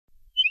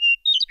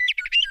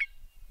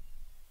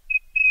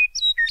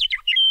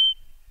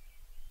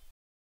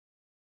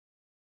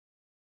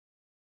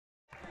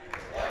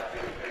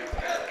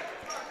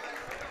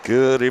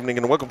Good evening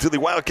and welcome to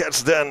the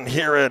Wildcats Den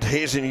here at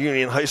Hazen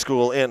Union High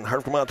School in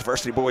Hartford, Vermont. The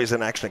varsity boys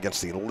in action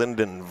against the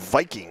Lyndon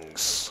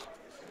Vikings.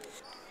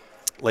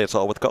 Lay us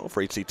all with a call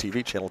for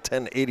HCTV, channel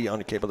 1080 on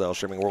your cable dial,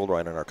 streaming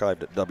worldwide and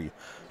archived at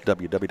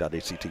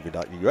www.hctv.us.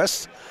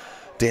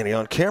 Danny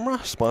on camera.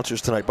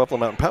 Sponsors tonight, Buffalo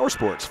Mountain Power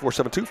Sports,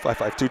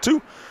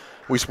 472-5522.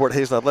 We support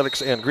Hazen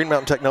Athletics and Green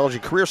Mountain Technology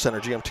Career Center,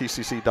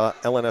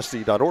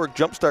 gmtcc.lnsd.org.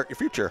 Jumpstart your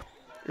future.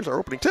 Here's our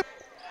opening tip.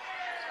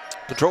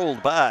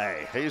 Controlled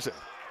by Hazen.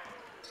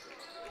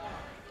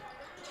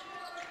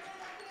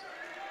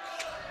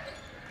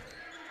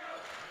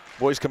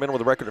 Boys come in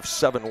with a record of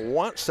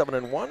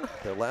 7-1.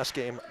 Their last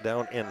game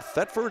down in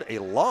Thetford, a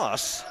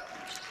loss.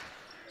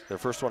 Their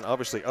first one,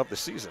 obviously, of the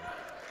season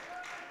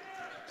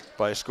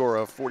by a score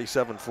of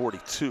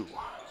 47-42.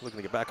 Looking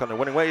to get back on their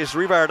winning ways.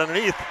 Revard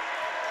underneath.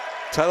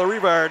 Tyler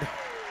Revard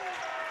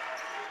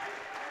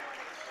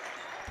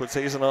puts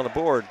Hazen on the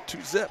board.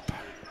 2-zip.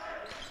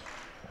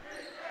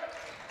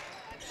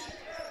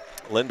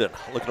 Lyndon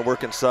looking to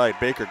work inside.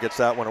 Baker gets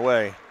that one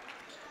away.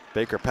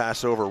 Baker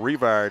pass over.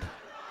 Revard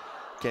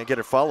can't get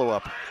it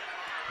follow-up.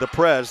 The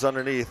Prez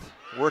underneath,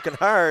 working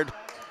hard.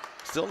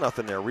 Still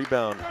nothing there.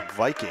 Rebound,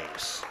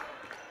 Vikings.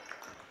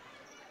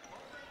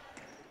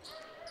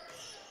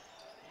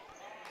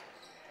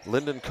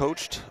 Lyndon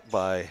coached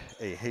by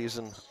a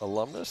Hazen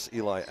alumnus,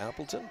 Eli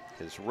Appleton,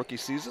 his rookie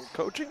season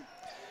coaching.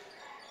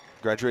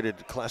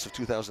 Graduated class of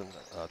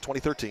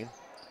 2013.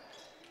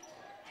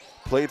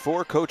 Played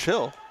for Coach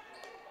Hill.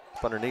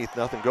 Up underneath,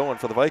 nothing going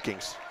for the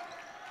Vikings.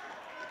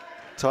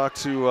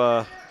 Talked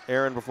to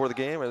Aaron before the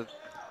game. A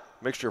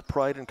mixture of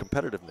pride and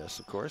competitiveness,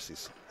 of course.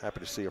 He's happy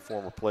to see a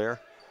former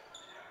player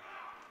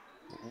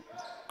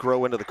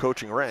grow into the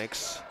coaching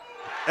ranks.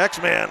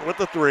 X-Man with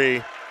the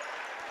three.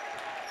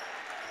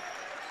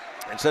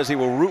 And says he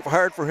will root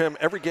hard for him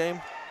every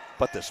game,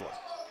 but this one.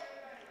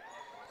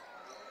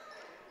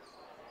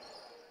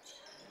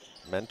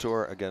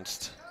 Mentor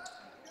against,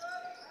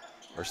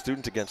 or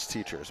student against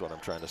teacher is what I'm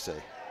trying to say.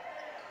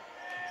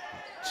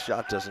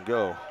 Shot doesn't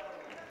go.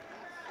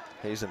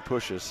 Hazen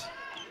pushes.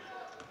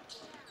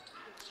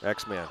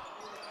 X-Man.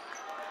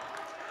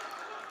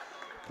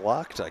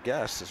 Blocked, I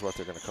guess, is what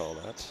they're going to call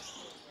that.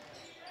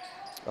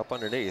 Up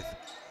underneath.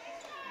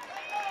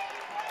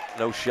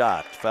 No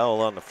shot.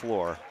 Foul on the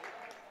floor.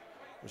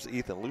 There's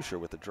Ethan Lucier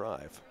with the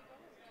drive.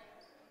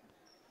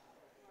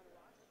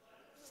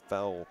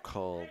 Foul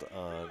called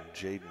on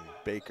Jaden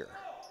Baker.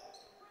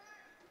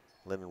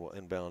 Lyndon will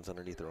inbounds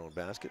underneath their own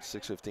basket.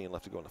 6:15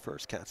 left to go in the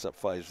first. Cats up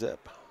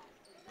 5-zip.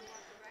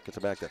 Gets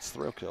it back. That's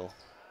throw kill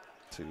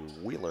to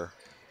Wheeler.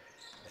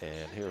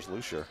 And here's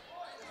Lucier.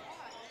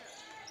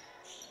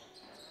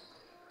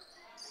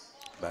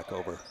 Back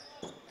over.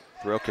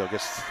 Throw kill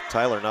gets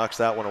Tyler, knocks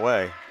that one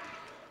away.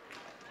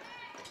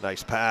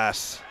 Nice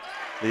pass.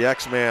 The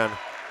X-Man.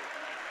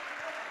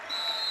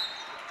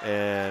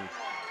 And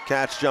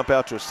Cats jump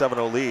out to a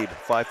 7-0 lead.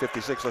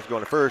 5:56 left to go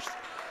in the first.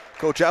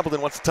 Coach Appleton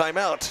wants a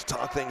timeout.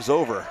 Talk things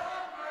over.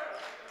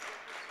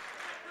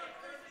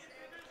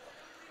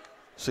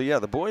 So yeah,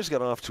 the boys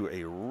got off to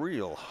a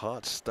real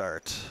hot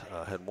start.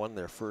 Had won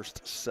their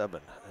first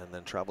 7 and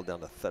then traveled down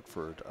to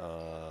Thetford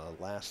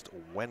last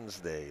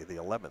Wednesday, the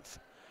 11th.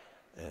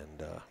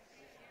 And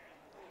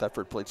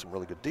Thetford played some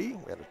really good D.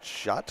 We had a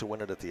shot to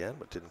win it at the end,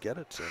 but didn't get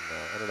it. And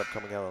ended up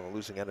coming out on the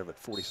losing end of it,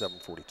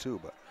 47-42.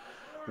 But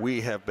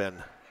we have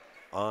been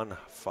on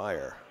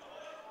fire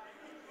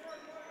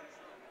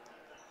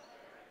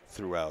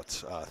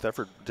throughout.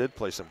 Thetford did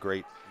play some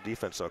great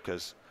defense, though,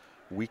 because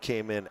we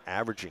came in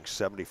averaging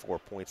 74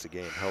 points a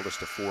game, held us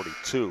to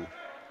 42.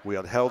 We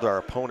had held our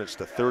opponents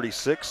to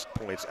 36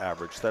 points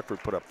average.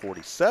 Thetford put up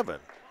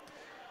 47.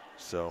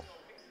 So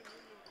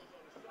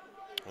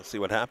let's see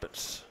what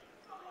happens.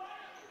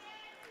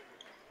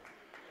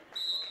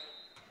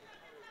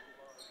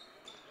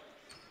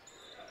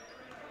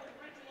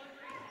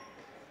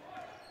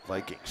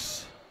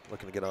 Vikings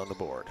looking to get on the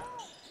board.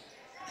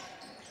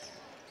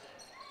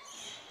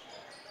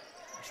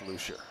 It's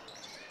Lucier.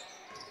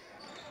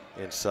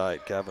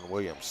 Inside, Gavin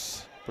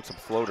Williams. Puts a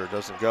floater,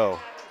 doesn't go.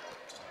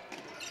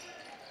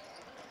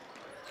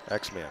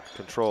 X-Man,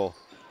 control,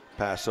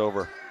 pass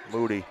over.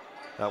 Moody,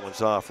 that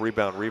one's off.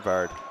 Rebound,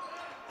 Revard.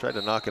 Tried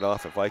to knock it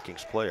off a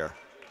Vikings player.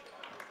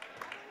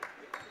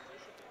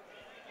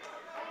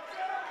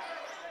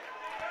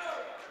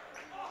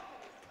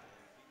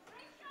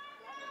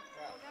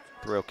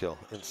 Thrill kill,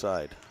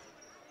 inside.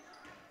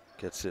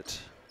 Gets it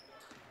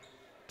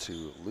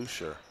to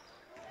Lucier.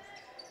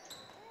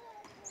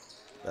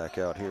 Back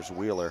out, here's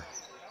Wheeler.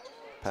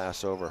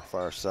 Pass over,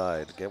 far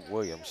side. Get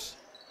Williams.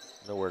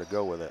 Nowhere to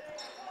go with it.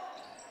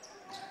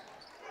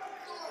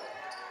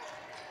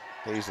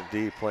 Hazen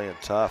D playing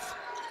tough.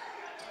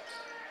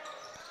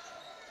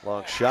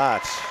 Long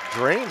shot,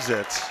 drains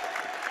it.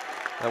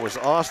 That was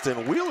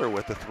Austin Wheeler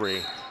with the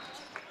three.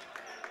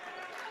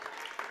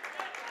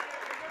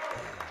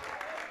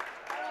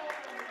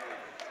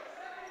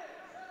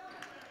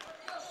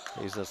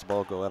 Hazen lets the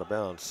ball go out of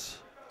bounds.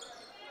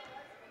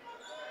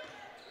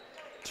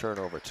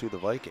 Turnover to the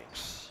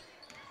Vikings.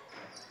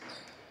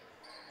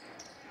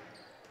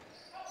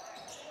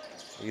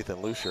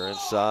 Ethan Lucier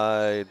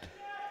inside.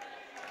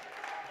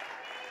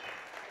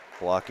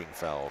 Blocking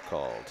foul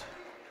called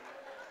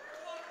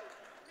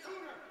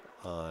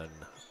on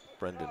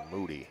Brendan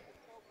Moody.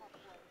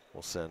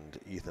 We'll send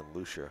Ethan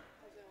Lucier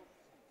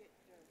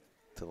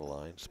to the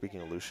line.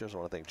 Speaking of Luciers, I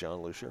want to thank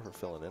John Lucier for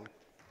filling in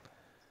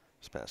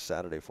this past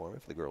Saturday for me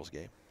for the girls'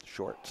 game.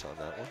 Shorts on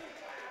that one.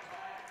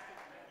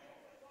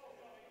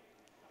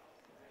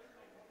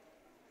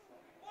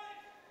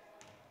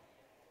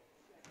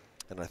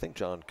 And I think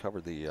John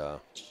covered the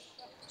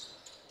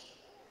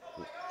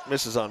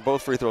misses on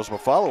both free throws, but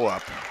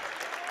follow-up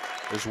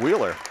is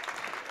Wheeler.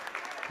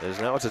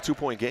 Now it's a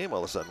 2-point game all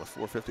of a sudden with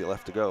 4:50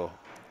 left to go.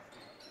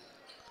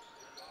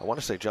 I want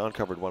to say John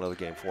covered one other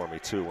game for me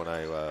too when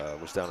I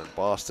was down in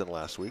Boston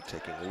last week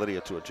taking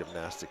Lydia to a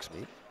gymnastics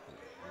meet.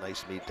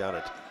 Nice meet down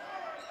at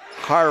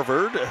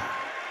Harvard.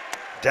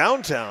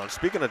 Downtown,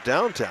 speaking of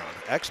downtown,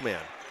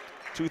 X-Man,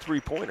 2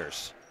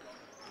 3-pointers.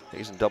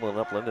 Hazen doubling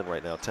up Lyndon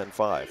right now,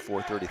 10-5,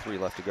 4:33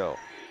 left to go.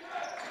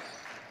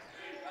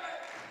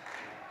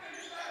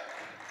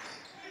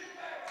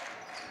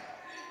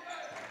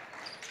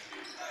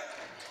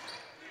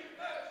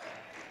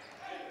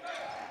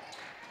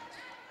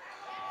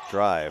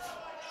 Drive,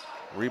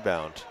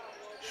 rebound,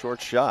 short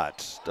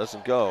shot,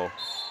 doesn't go.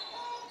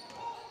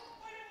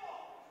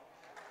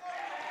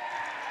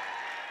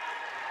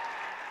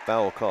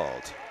 Foul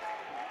called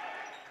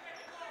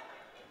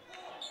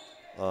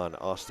on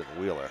Austin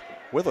Wheeler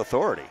with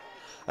authority.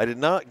 I did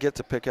not get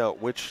to pick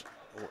out which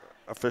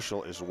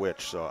official is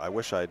which, so I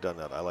wish I had done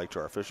that. I liked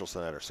our officials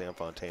tonight are Sam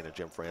Fontaine and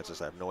Jim Francis.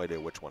 I have no idea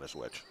which one is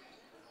which.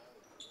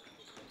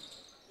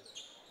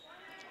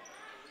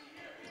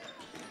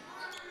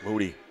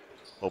 Moody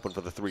open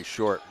for the 3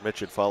 short.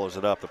 Mitchell follows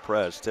it up. The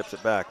Prez tips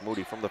it back.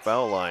 Moody from the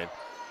foul line.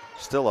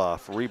 Still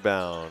off.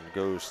 Rebound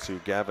goes to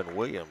Gavin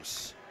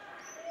Williams.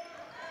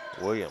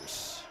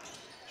 Williams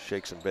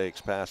shakes and bakes.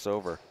 Pass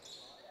over.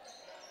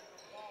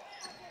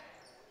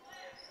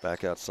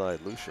 Back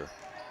outside. Lucier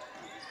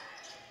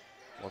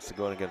wants to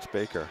go in against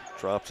Baker.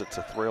 Drops it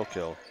to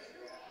Thrailkill.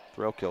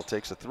 Thrailkill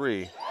takes a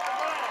 3.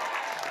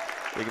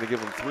 They're going to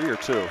give him 3 or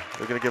 2?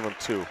 They're going to give him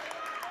 2.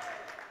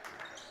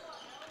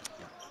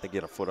 They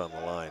get a foot on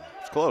the line.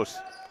 It's close.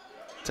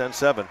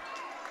 10-7.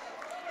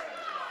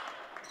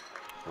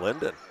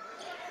 Lyndon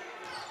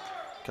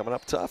coming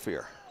up tough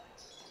here.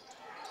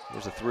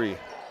 There's a 3.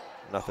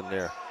 Nothing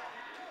there.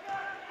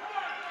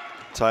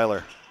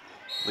 Tyler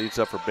leads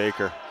up for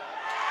Baker.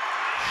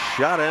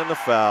 Shot and the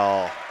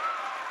foul.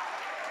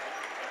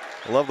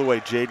 I love the way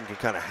Jaden can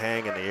kind of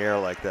hang in the air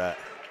like that.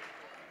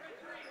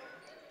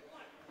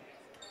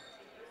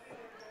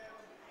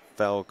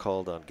 Foul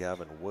called on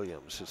Gavin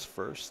Williams, his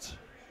first.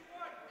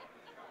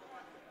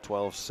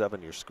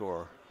 12-7 your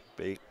score.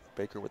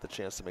 Baker with a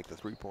chance to make the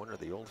 3-pointer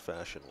the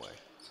old-fashioned way.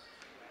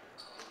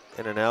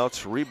 In and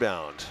out,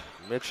 rebound.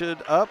 Mitchell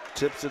up,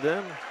 tips it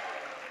in.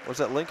 Was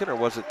that Lincoln or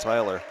was it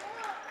Tyler?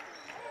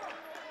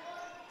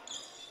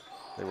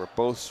 They were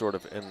both sort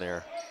of in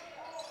there.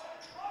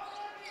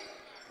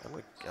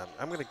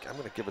 I'm gonna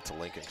give it to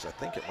Lincoln because I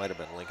think it might have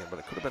been Lincoln, but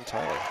it could have been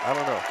Tyler. I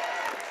don't know.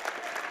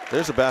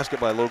 There's a basket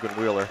by Logan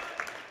Wheeler.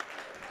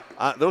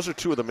 Those are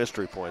 2 of the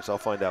mystery points. I'll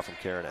find out from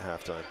Karen at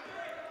halftime.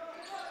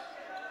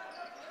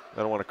 I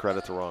don't want to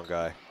credit the wrong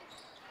guy.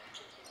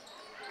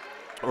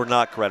 Or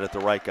not credit the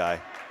right guy.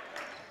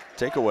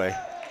 Takeaway.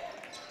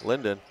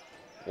 Lyndon,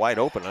 wide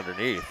open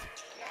underneath.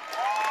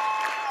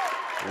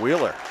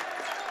 Wheeler.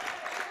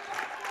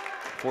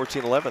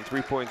 14-11,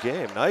 3-point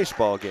game. Nice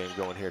ball game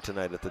going here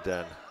tonight at the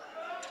Den.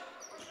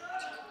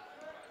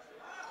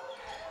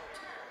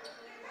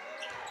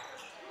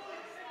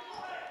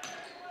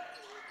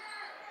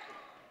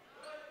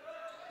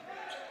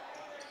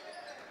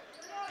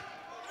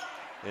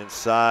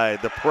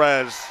 Inside, the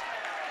Prez.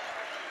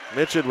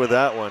 Mitchell with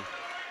that one.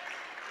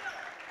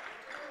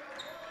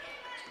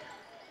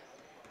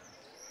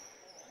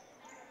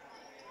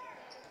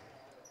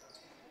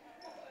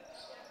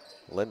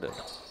 Lyndon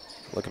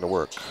looking to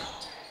work.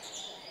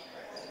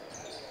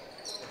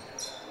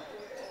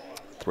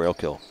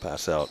 Thrailkill,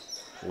 pass out.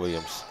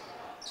 Williams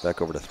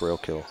back over to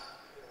Thrailkill.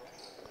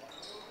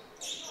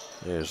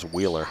 There's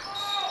Wheeler.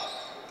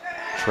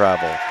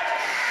 Travel.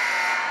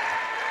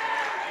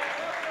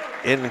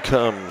 In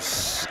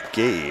comes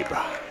Gabe.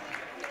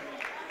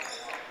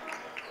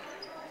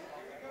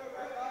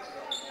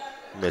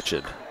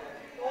 Mitchell.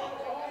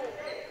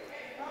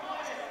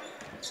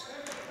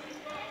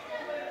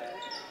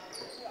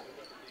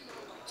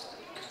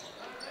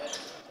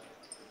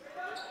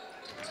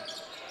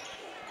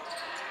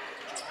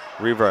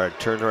 Revard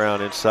turned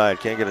around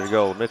inside, can't get it to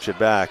go. Mitchell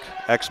back,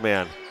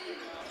 X-Man,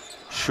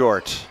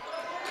 short.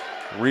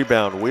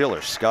 Rebound,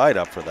 Wheeler, skied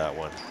up for that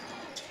one.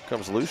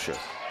 Comes Lucier.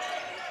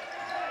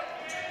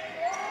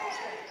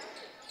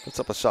 Puts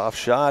up a soft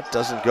shot,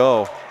 doesn't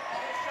go.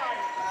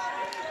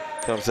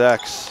 Comes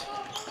X.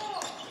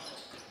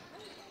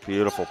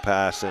 Beautiful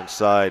pass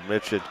inside.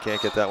 Mitchell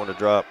can't get that one to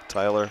drop.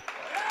 Tyler.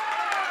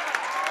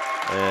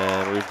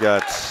 And we've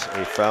got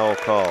a foul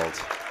called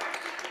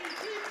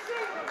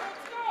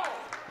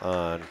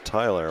on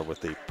Tyler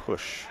with the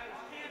push.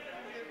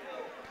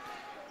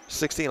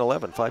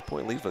 16-11,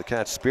 5-point lead for the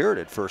Cats.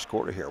 Spirited first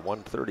quarter here,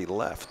 1:30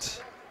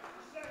 left.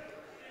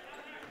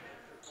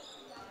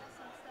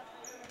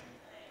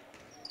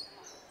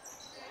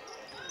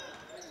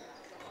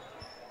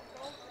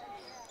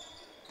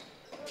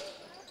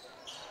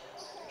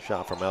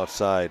 Shot from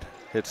outside,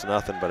 hits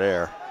nothing but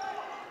air.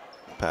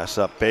 Pass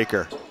up,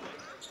 Baker.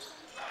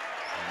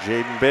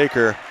 Jaden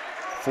Baker,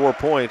 4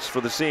 points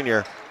for the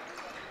senior.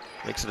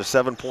 Makes it a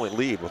 7-point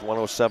lead with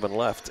 1:07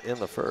 left in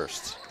the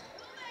first.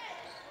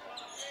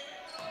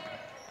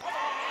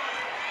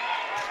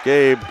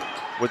 Gabe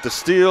with the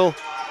steal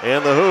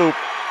and the hoop.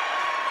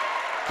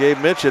 Gabe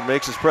Mitchell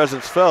makes his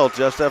presence felt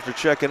just after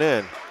checking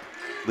in.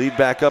 Lead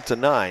back up to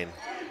 9.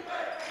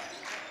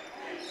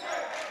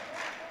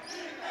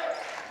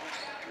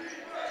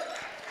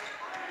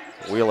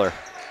 Wheeler,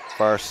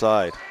 far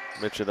side.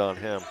 Mitchell on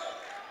him.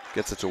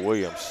 Gets it to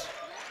Williams.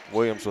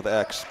 Williams with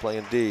X,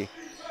 playing D.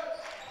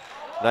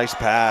 Nice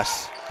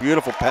pass.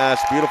 Beautiful pass,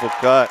 beautiful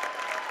cut.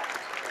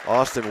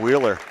 Austin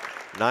Wheeler,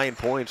 9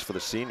 points for the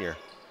senior.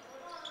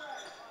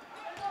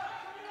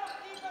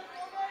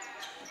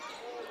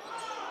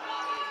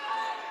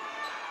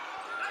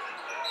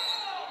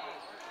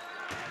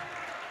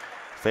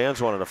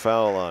 Fans wanted a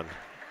foul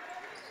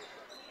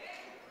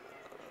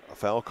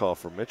call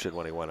for Mitchell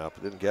when he went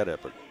up. Didn't get it,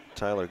 but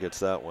Tyler gets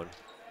that one.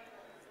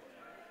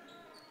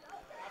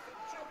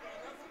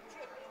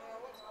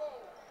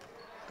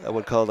 That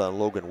one called on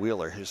Logan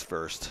Wheeler, his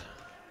first.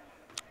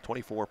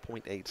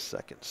 24.8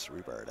 seconds,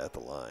 Rebar at the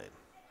line.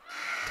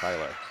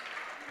 Tyler,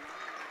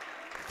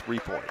 3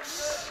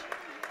 points.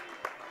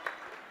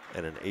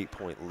 And an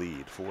 8-point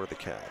lead for the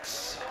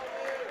Cats.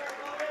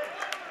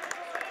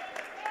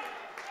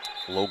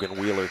 Logan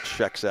Wheeler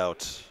checks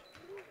out.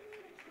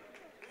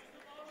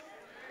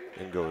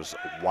 In goes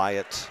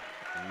Wyatt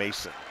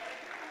Mason.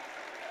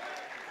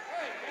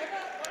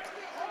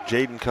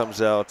 Jaden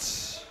comes out.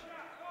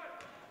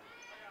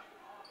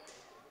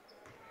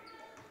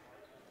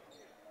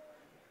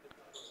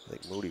 I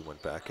think Moody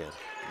went back in.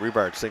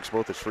 Rebar sinks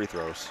both his free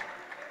throws.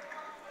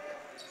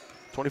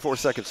 24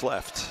 seconds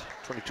left.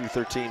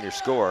 22-13 your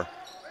score.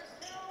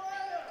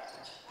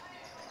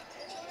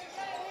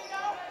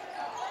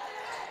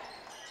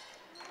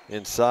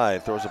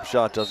 Inside, throws up a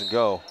shot, doesn't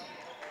go.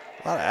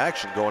 A lot of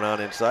action going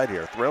on inside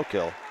here. Thrill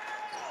kill.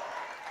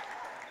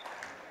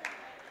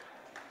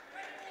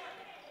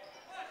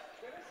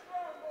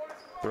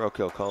 Throw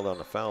kill called on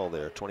the foul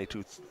there.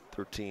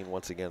 22-13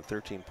 once again,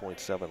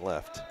 13.7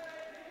 left.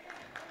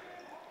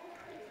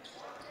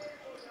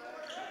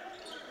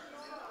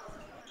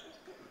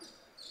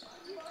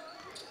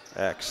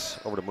 X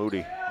over to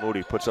Moody.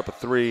 Moody puts up a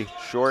 3,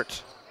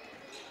 short.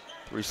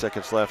 3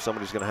 seconds left,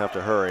 somebody's gonna have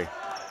to hurry.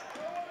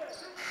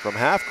 From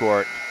half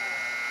court,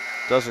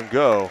 doesn't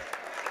go.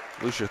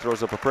 Lucia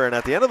throws up a prayer, and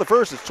at the end of the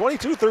first, it's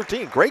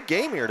 22-13. Great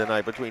game here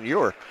tonight between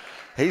your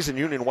Hazen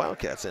Union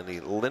Wildcats and the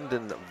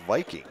Lyndon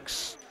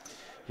Vikings.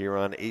 Here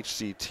on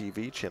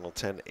HCTV, channel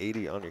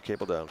 1080 on your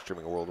cable dial,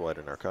 streaming worldwide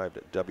and archived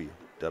at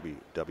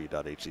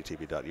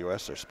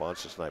www.hctv.us. Our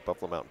sponsors tonight,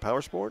 Buffalo Mountain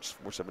Power Sports,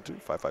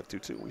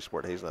 472-5522. We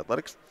support Hazen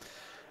Athletics.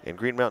 And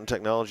Green Mountain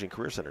Technology and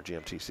Career Center,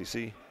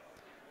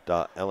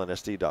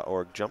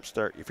 gmtcc.lnsd.org.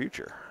 Jumpstart your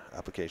future.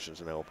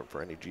 Applications are now open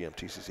for any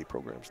GMTCC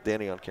programs.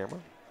 Danny on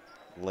camera.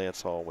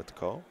 Lance Hall with the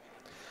call.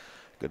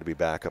 Good to be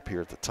back up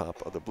here at the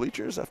top of the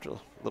bleachers after a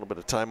little bit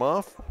of time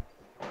off.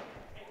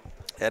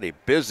 Had a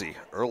busy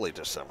early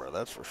December,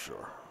 that's for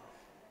sure.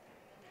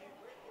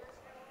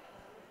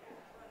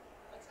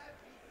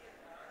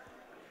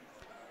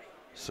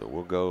 So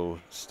we'll go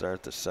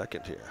start the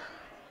second here.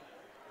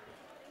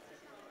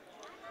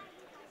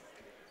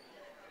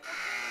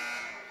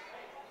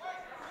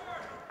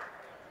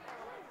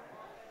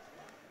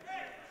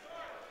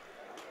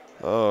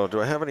 Oh, do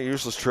I have any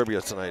useless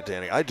trivia tonight,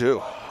 Danny? I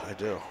do.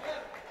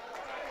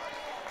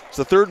 It's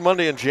the third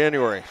Monday in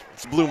January.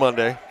 It's Blue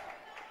Monday.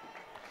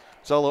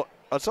 It's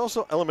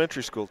also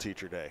Elementary School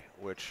Teacher Day,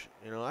 which,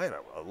 you know, I had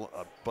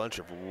a bunch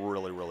of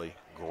really, really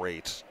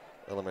great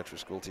elementary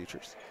school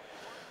teachers.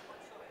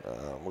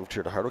 Moved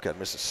here to Hardwick, had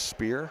Mrs.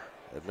 Spear,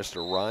 had Mr.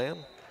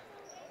 Ryan,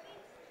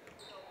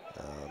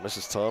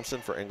 Mrs.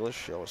 Thompson for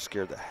English. She always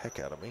scared the heck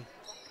out of me.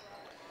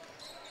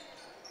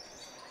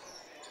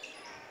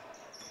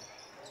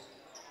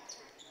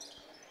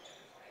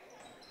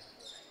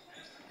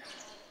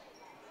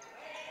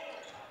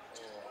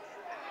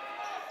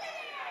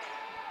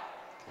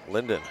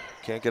 Lyndon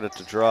can't get it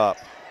to drop.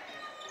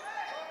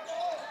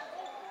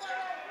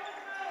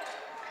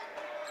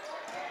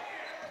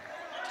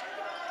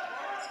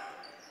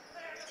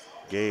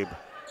 Gabe.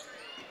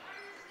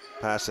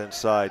 Pass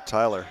inside.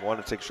 Tyler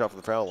wanted to take a shot from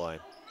the foul line.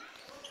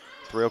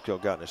 Thrill-kill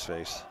got in his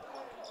face.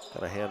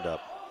 Got a hand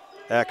up.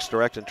 X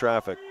directing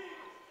traffic.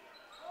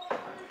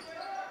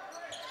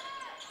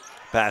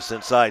 Pass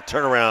inside.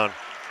 Turnaround.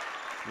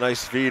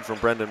 Nice feed from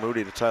Brendan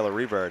Moody to Tyler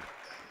Revard.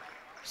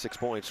 6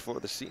 points for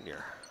the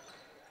senior.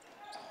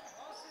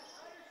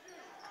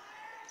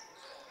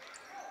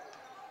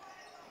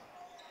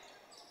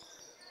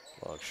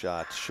 Long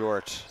shot,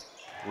 short.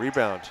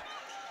 Rebound.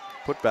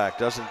 Put back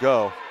doesn't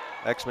go.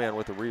 X-Man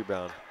with the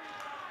rebound.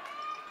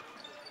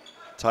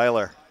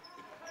 Tyler.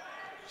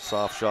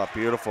 Soft shot,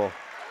 beautiful.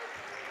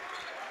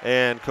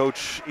 And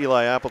Coach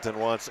Eli Appleton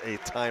wants a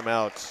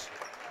timeout.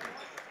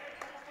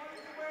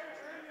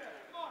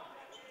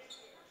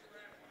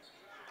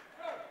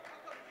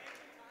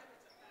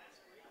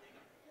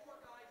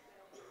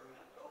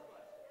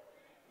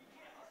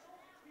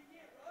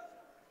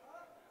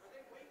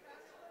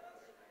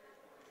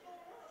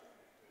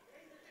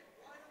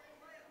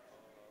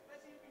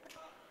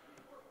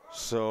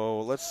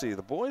 So let's see,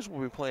 the boys will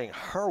be playing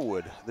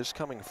Harwood this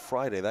coming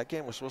Friday. That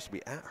game was supposed to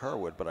be at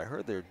Harwood, but I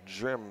heard their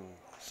gym,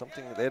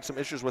 they had some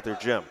issues with their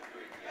gym.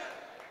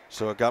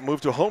 So it got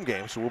moved to a home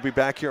game, so we'll be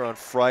back here on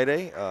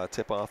Friday,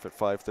 tip-off at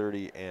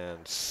 5:30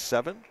 and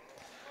 7.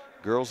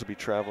 Girls will be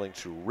traveling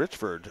to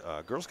Richford.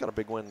 Girls got a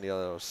big win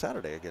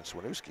Saturday against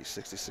Winooski,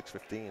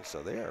 66-15,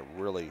 so they are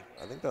really,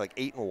 I think they're like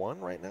 8-1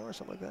 right now or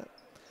something like that.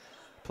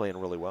 Playing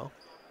really well.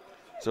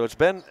 So it's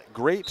been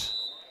great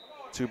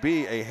to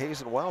be a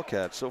Hazen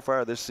Wildcat so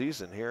far this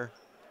season here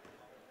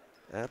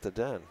at the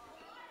Den.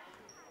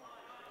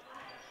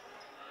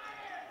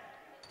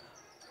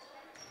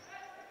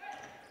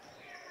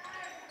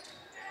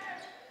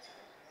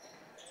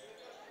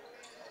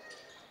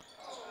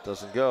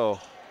 Doesn't go.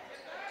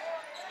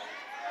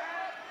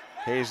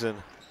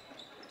 Hazen.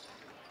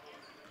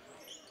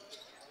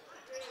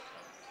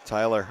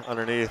 Tyler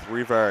underneath,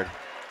 Revard.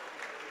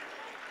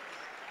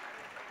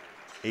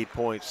 8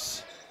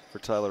 points for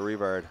Tyler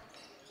Revard.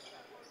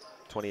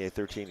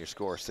 28-13 your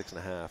score,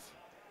 6.5.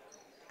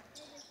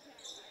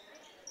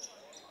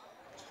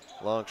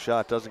 Long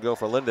shot doesn't go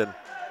for Lyndon.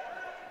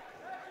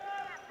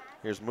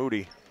 Here's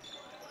Moody.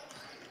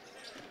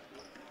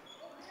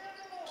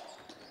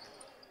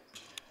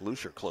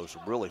 Lucier closed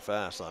really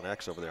fast on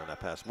X over there on that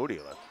pass. Moody,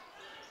 a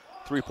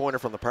three-pointer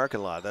from the parking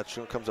lot. That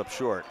comes up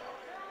short.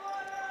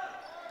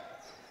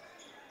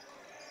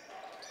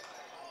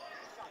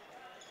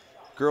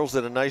 Girls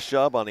did a nice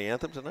job on the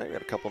anthem tonight. We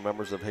had a couple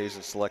members of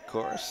Hazen Select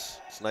Chorus.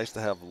 It's nice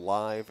to have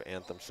live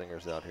anthem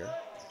singers out here.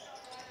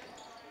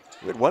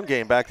 We had one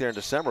game back there in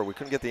December. We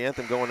couldn't get the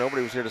anthem going.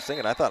 Nobody was here to sing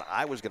it. I thought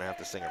I was going to have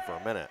to sing it for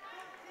a minute.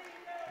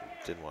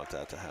 Didn't want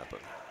that to happen.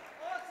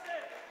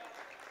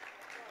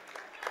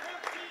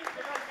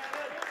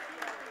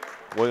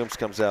 Williams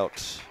comes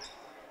out,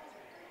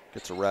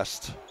 gets a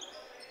rest.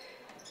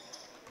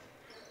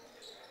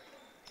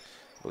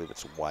 I believe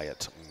it's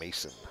Wyatt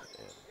Mason.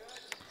 And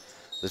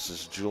this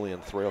is Julian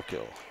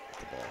Thrailkill with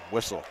the ball.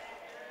 Whistle.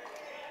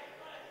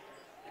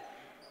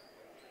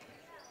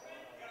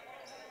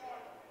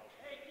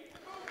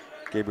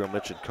 Gabriel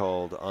Mitchell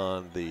called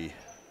on the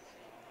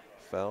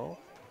foul.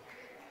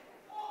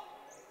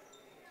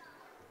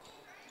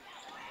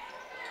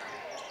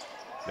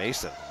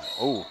 Mason.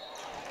 Oh.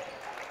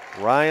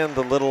 Ryan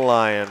the Little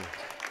Lion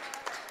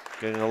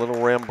getting a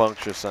little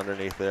rambunctious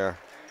underneath there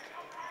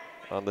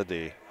on the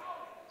D.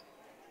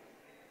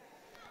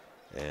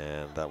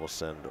 And that will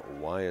send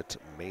Wyatt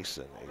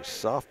Mason, a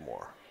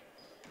sophomore.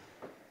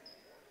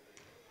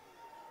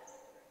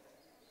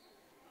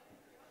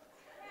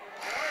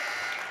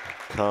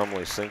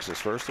 Calmly sinks his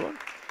first one.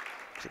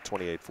 It's at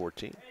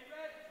 28-14.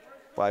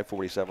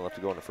 5:47 left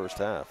to go in the first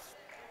half.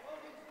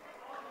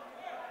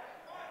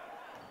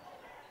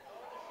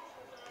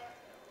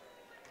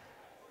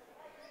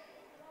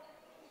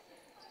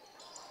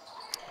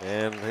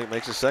 And he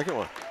makes his second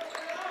one.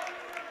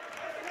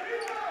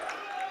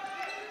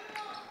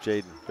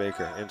 Jaden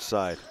Baker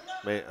inside.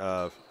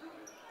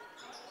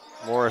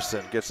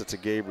 Morrison gets it to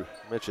Gabe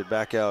Mitchell.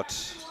 Back out.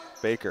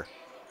 Baker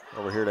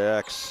over here to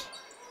X.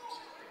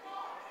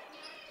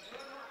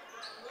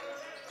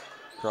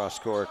 Cross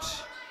court.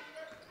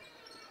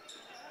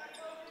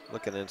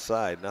 Looking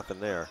inside, nothing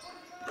there.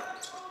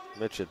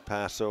 Mitchell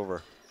pass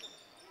over.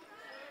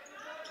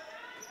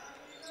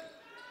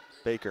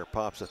 Baker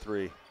pops a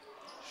three.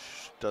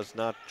 Does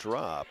not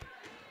drop.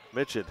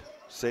 Mitchell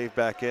save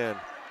back in.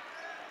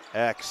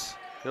 X,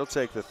 he'll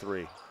take the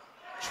three.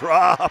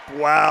 Drop,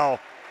 wow.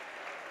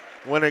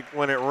 When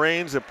it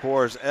rains, it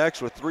pours.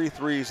 X with 3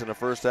 threes in the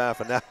first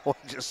half, and that one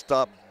just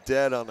stopped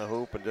dead on the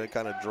hoop and then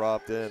kind of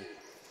dropped in.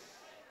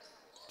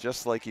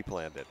 Just like he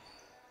planned it.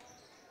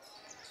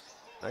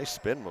 Nice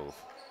spin move.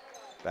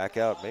 Back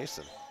out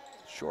Mason.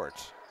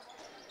 Short.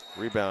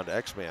 Rebound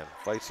X-Man.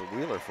 Fights the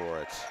Wheeler for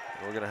it.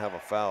 And we're going to have a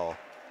foul.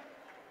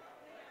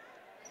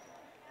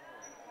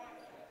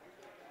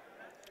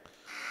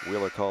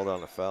 Wheeler called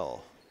on the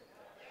foul.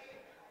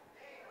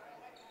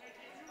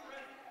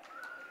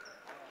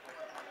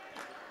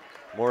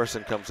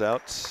 Morrison comes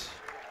out.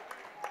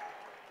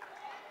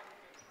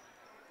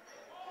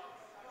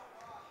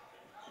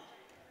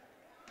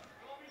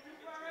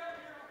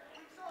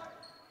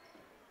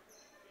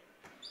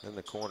 In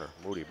the corner,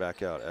 Moody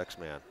back out,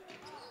 X-Man.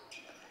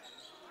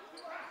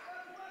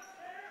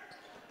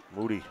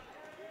 Moody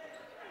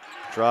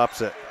drops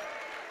it.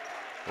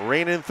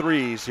 Raining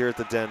threes here at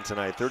the Den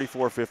tonight,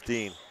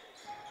 34-15.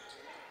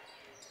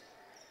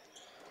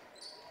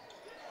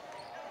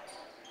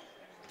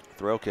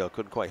 Thrailkill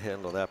couldn't quite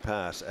handle that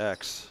pass.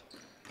 X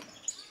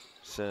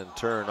Send,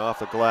 turn off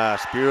the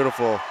glass.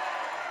 Beautiful.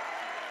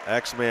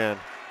 X-Man.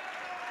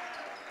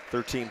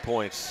 13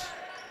 points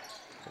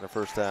in the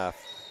first half.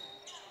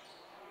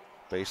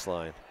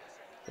 Baseline.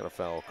 Got a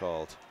foul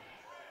called.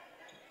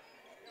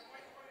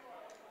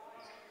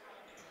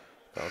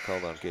 Foul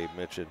called on Gabe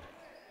Mitchell.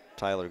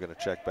 Tyler going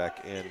to check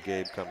back in.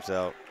 Gabe comes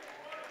out.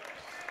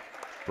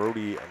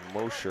 Brody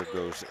Mosher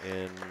goes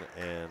in,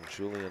 and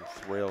Julian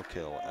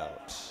Thrailkill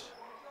out.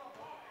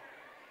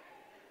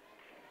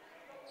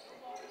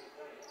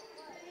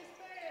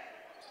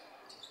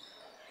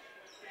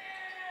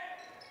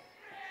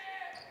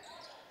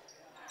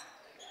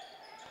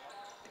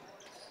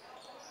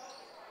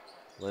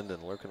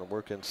 Lyndon looking to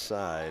work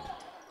inside.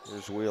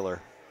 Here's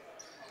Wheeler.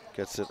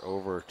 Gets it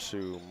over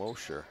to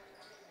Mosher.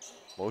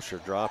 Mosher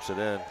drops it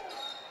in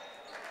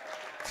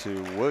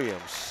to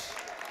Williams.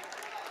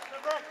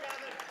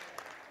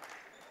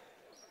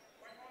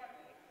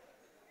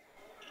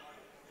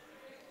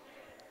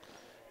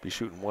 Be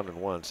shooting 1 and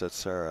 1s.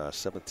 That's our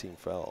 17th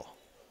foul.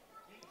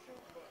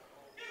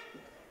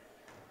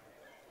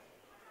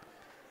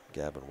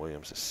 Gavin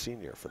Williams, a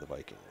senior for the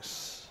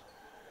Vikings.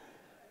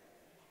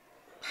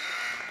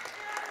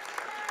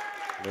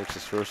 Makes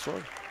his first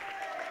one.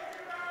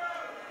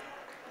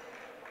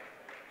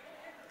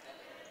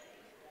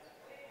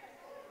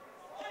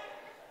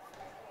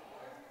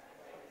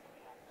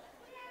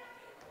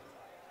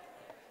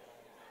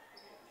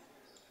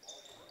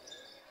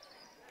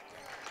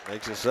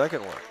 Makes his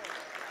second one.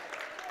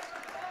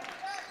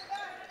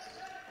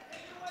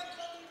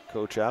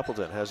 Coach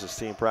Appleton has his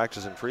team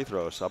practicing free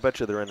throws. I'll bet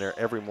you they're in there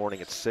every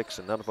morning at 6,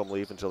 and none of them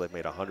leave until they've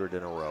made 100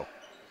 in a row.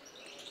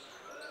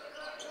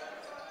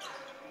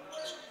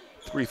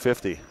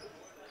 3:50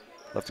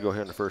 left to go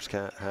here in the first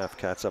half.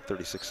 Cats up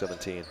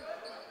 36-17.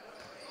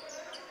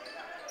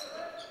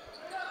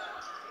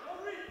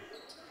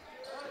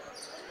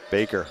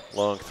 Baker,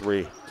 long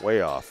three,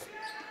 way off.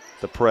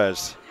 The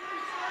Prez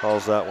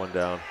hauls that one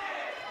down.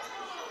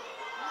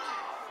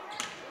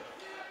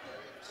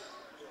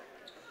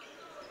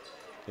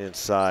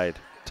 Inside,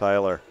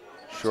 Tyler,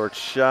 short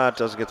shot,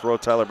 doesn't get thrown.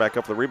 Tyler back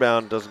up for the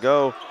rebound, doesn't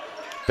go.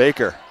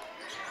 Baker,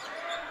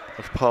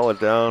 let's pull it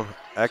down.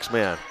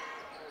 X-Man,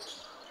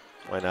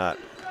 why not?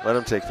 Let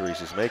him take threes,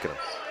 he's making them.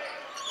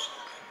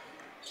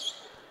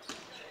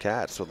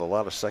 Cats with a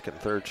lot of second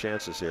and third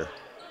chances here.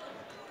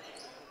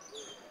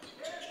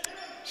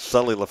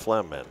 Sully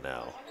Laflemme in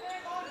now.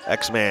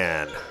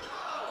 X-Man,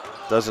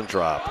 doesn't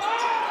drop.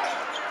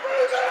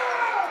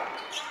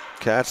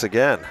 Cats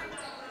again.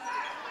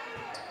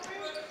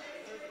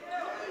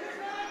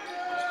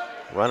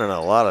 Running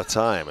a lot of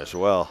time as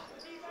well.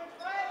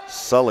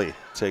 Sully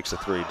takes a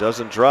three,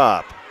 doesn't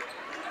drop.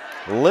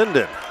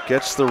 Lyndon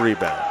gets the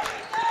rebound.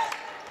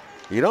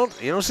 You don't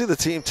see the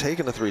team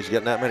taking the threes,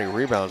 getting that many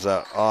rebounds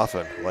out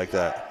often like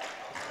that.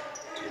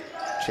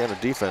 Shannon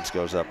defense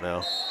goes up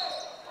now,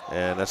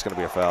 and that's going to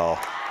be a foul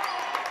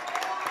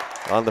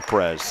on the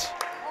Prez.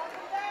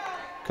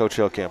 Coach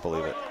Hill can't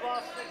believe it.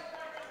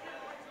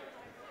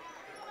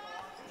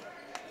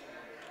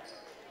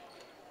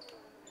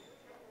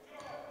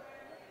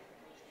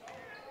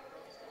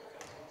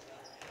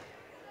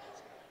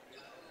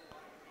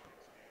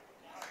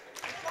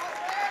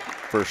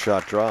 First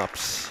shot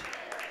drops.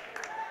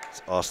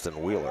 It's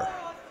Austin Wheeler.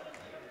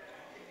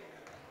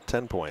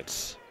 10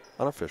 points,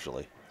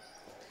 unofficially.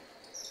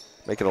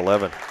 Make it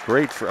 11.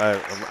 Great.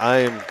 I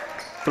am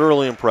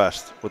thoroughly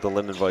impressed with the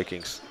Lyndon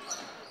Vikings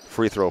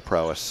free throw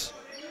prowess.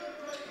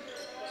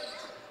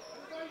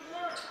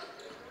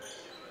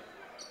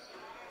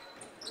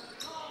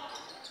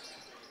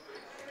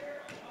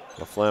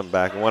 Laflemme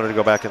back, wanted to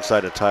go back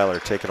inside to Tyler,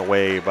 taken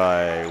away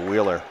by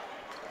Wheeler.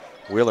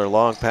 Wheeler,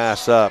 long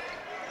pass up.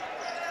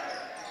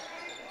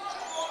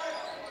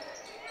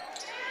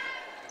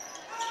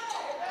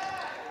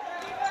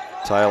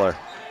 Tyler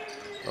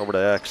over to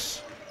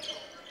X.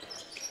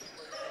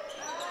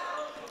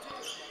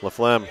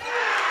 Laflemme.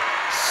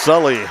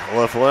 Sully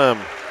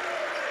Laflemme.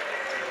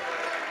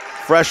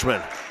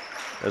 Freshman.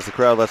 As the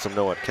crowd lets them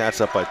know it.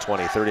 Cats up by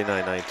 20,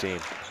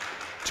 39-19.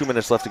 2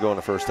 minutes left to go in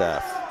the first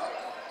half.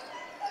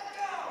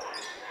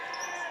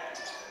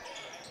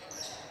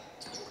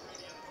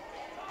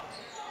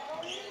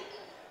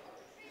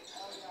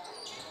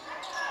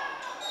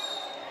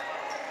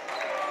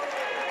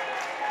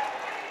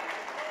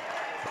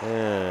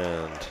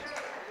 And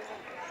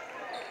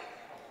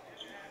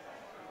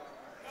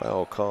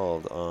foul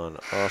called on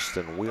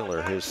Austin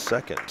Wheeler, his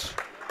second.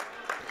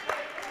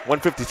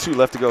 1:52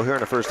 left to go here in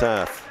the first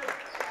half.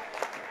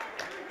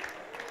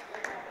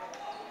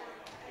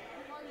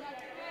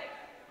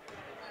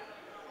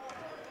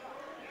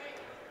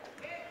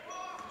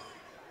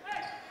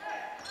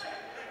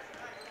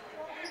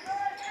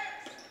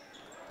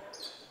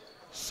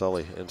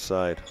 Sully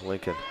inside,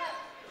 Lincoln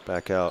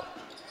back out,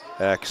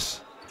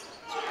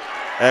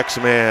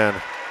 X-Man,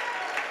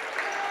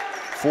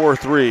 4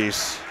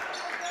 threes,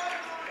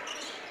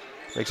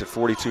 makes it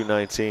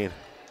 42-19.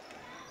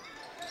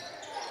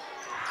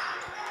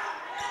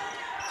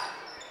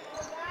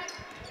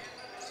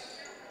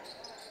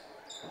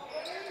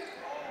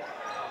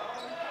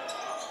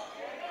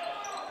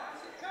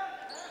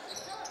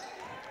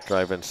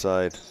 Drive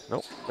inside.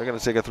 Nope, they're going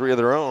to take a three of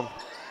their own.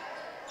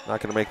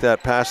 Not going to make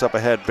that pass up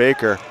ahead.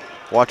 Baker,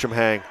 watch him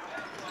hang.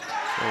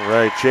 All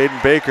right,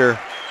 Jaden Baker,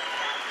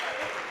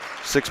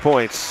 6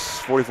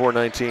 points,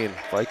 44-19.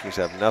 Vikings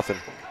have nothing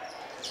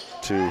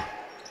to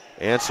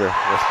answer.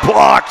 It's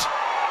blocked.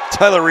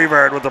 Tyler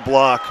Revard with the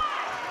block.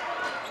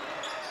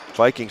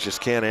 Vikings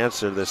just can't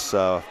answer this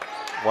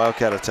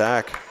Wildcat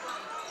attack.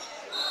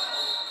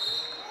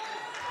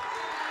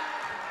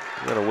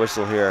 We got a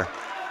whistle here.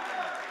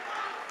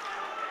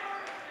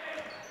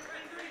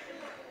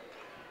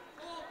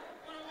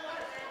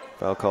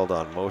 Foul called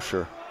on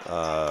Mosher.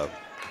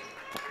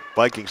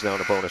 Vikings now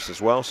in a bonus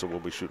as well, so we'll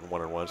be shooting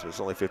 1-on-1. So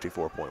it's only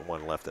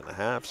 54.1 left in the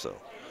half, so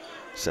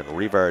send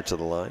Revard to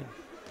the line.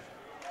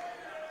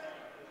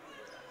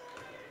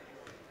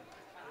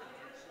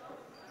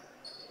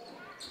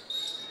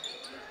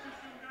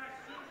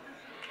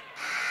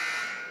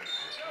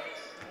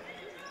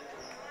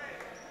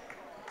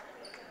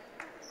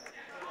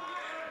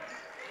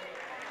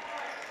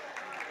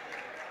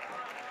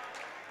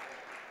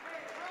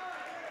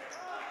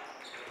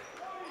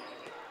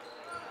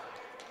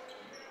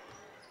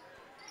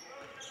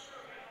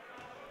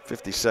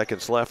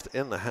 Seconds left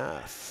in the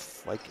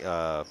half.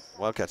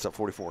 Wildcats up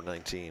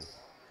 44-19.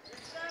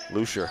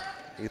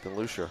 Ethan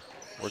Lucier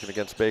working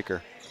against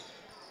Baker.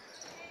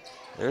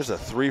 There's a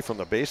three from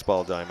the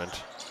baseball diamond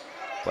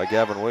by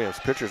Gavin Williams.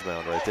 Pitcher's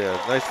mound right there.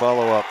 Nice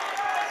follow-up.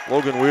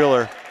 Logan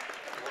Wheeler.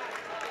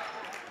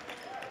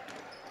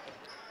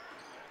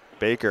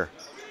 Baker.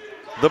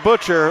 The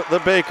Butcher, the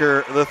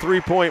Baker, the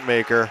three-point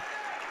maker.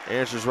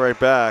 Answers right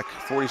back.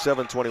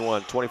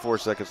 47-21. 24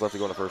 seconds left to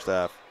go in the first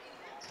half.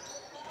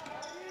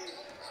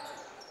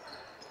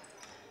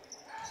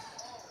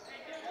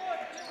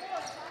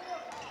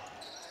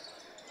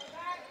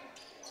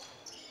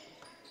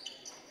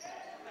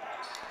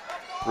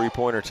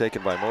 Three-pointer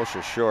taken by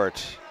Moshe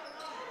short.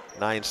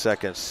 9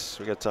 seconds.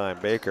 We got time.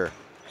 Baker.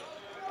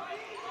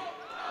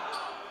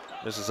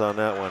 Misses on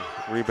that one.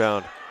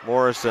 Rebound.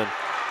 Morrison.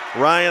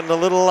 Ryan, the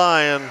little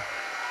lion,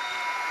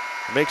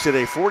 makes it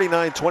a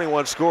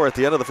 49-21 score at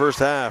the end of the first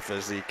half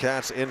as the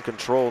Cats in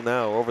control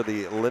now over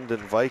the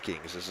Lyndon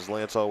Vikings. This is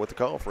Lance Hall with the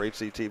call for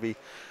HCTV.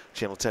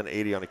 Channel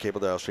 1080 on the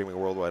cable dial, streaming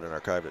worldwide and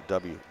archived at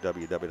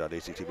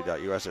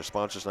www.hctv.us. Our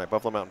sponsors tonight: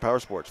 Buffalo Mountain Power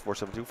Sports,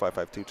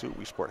 472-5522.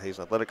 We support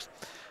Hazen Athletics,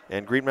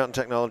 and Green Mountain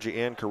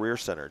Technology and Career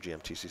Center,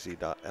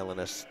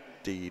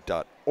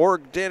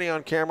 gmtcc.lnsd.org. Danny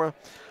on camera.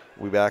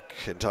 We'll be back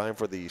in time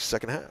for the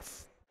second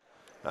half.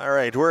 All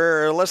right,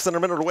 we're less than a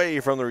minute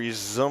away from the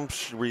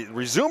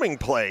resuming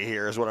play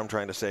here, is what I'm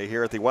trying to say,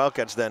 here at the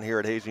Wildcats Den here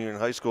at Hazen Union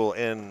High School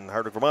in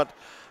Hardwick, Vermont.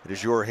 It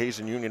is your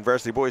Hazen Union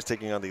varsity boys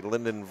taking on the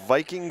Lyndon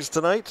Vikings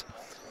tonight,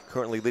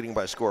 currently leading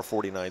by a score of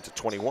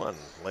 49-21.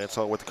 Lance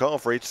Hall with the call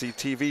for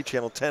HCTV,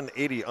 channel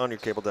 1080 on your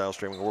cable dial,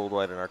 streaming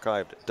worldwide and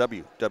archived at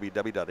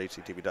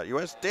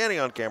www.hctv.us. Danny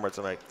on camera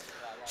tonight.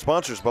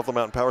 Sponsors: Buffalo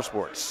Mountain Power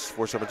Sports,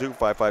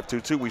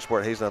 472-5522. We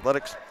support Hazen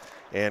Athletics,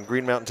 and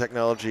Green Mountain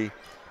Technology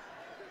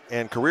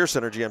and Career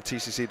Center,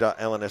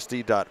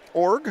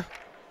 gmtcc.lnsd.org.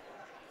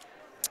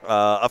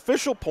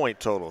 Official point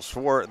totals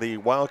for the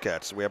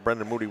Wildcats. We have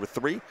Brendan Moody with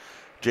 3,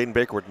 Jaden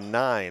Baker with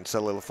 9,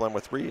 Cedric Laflamme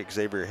with 3,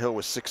 Xavier Hill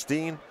with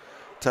 16,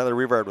 Tyler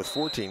Revard with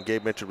 14,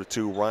 Gabe Mitchell with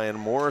 2, Ryan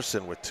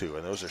Morrison with 2.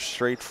 And those are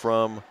straight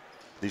from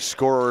the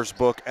scorer's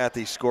book at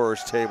the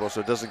scorer's table, so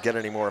it doesn't get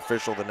any more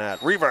official than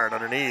that. Revard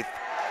underneath,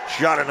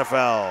 shot in the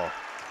foul.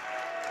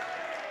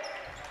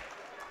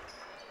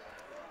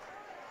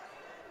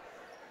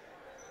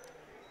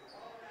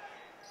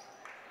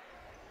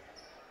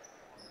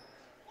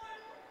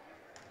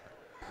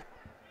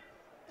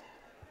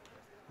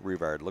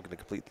 Revard looking to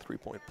complete the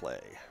three-point play.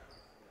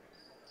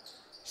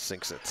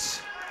 Sinks it.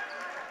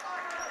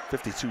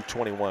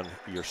 52-21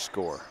 your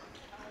score.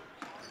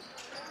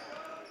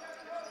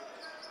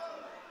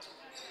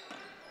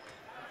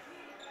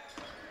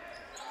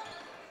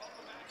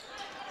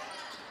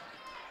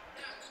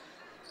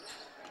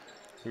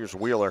 Here's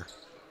Wheeler.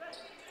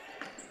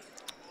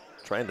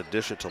 Trying to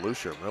dish it to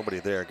Lucier. Nobody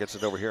there. Gets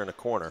it over here in the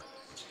corner.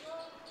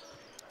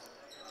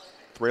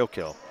 Thrail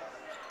kill.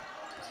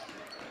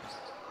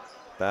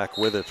 Back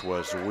with it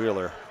was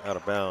Wheeler, out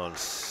of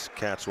bounds.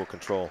 Cats will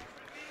control.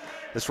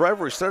 This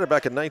rivalry started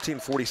back in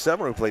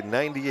 1947. We played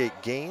 98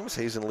 games.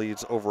 Hazen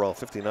leads overall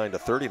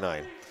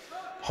 59-39.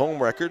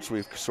 Home records,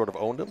 we've sort of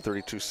owned them,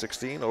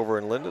 32-16 over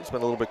in Lyndon. It's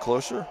been a little bit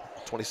closer,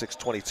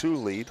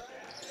 26-22 lead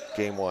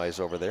game-wise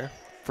over there.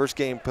 First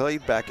game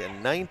played back in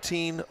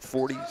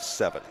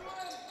 1947.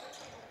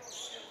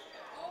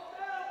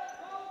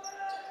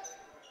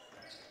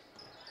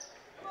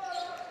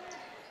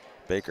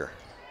 Baker.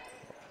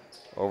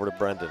 Over to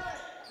Brendan.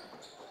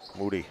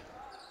 Moody.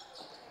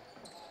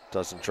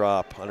 Doesn't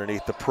drop.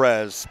 Underneath the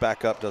press.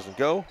 Back up, doesn't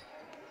go.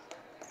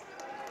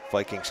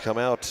 Vikings come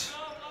out.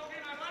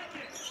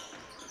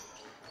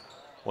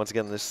 Once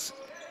again, this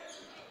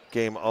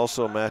game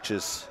also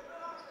matches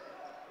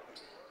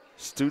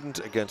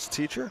student against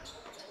teacher.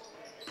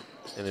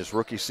 In his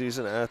rookie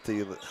season at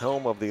the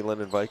helm of the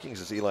Lyndon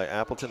Vikings is Eli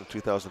Appleton, a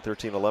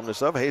 2013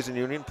 alumnus of Hazen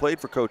Union, played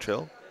for Coach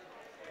Hill.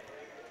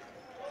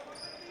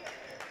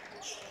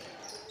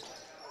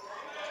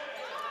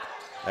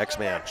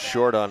 X-Man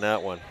short on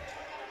that one.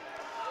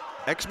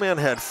 X-Man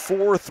had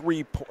four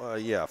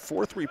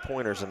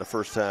three-pointers in the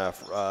first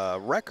half.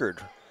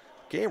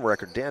 Game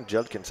record. Dan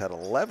Judkins had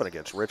 11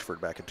 against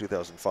Richford back in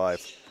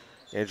 2005.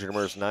 Andrew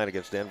Demers 9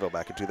 against Danville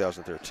back in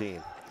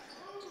 2013.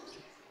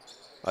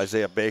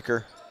 Isaiah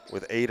Baker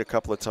with 8 a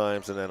couple of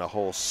times, and then a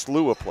whole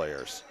slew of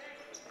players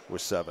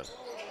with 7.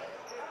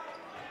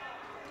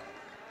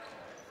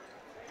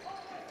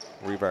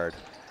 Revard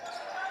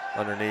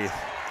underneath.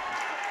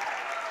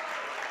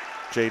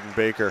 Jaden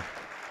Baker.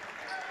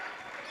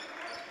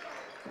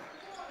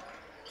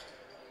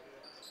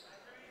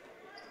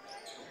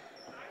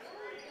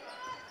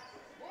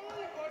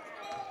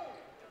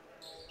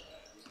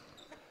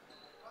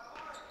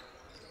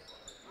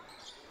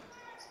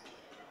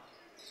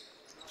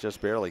 Just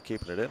barely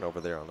keeping it in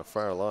over there on the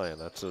far line.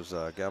 That's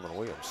Gavin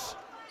Williams.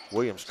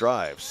 Williams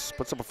drives,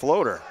 puts up a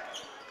floater.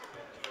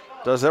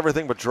 Does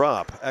everything but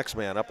drop.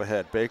 X-Man up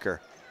ahead. Baker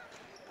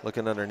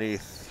looking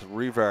underneath.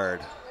 Revard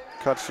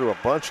cuts through a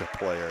bunch of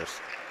players.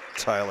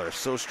 Tyler,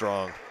 so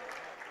strong.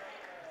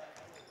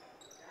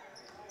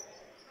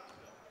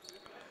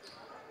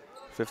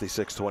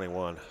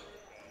 56-21.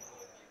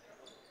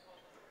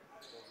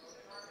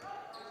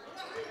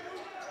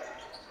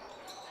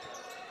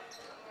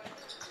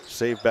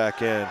 Save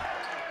back in.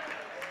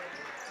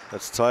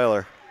 That's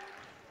Tyler.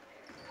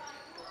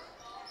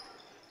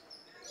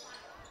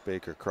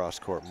 Baker cross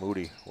court.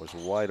 Moody was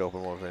wide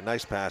open. A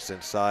nice pass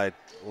inside.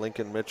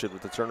 Lincoln Mitchell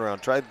with the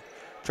turnaround.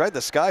 Tried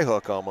the sky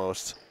hook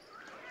almost.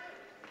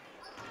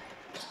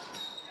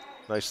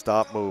 Nice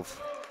stop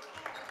move.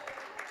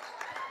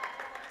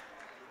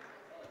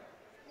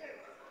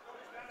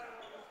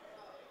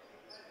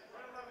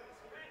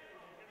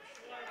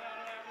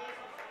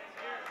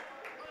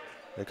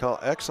 They call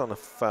X on the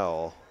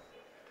foul.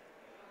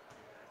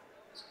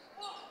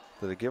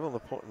 Did they give him the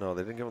point? No,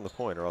 they didn't give him the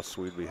point, or else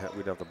we'd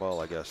have the ball,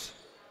 I guess.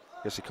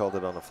 Guess he called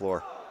it on the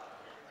floor.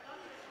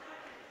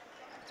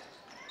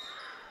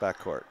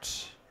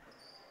 Backcourt.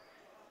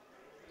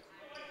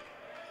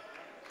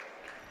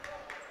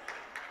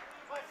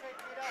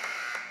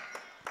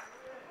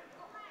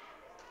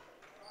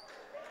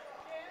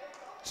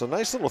 So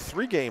nice little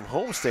 3-game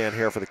homestand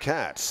here for the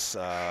Cats.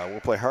 We'll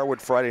play Harwood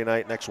Friday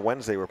night. Next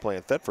Wednesday we're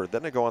playing Thetford.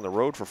 Then they go on the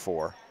road for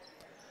 4.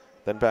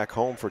 Then back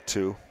home for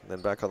 2.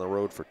 Then back on the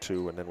road for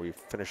 2. And then we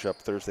finish up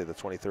Thursday the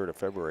 23rd of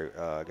February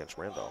against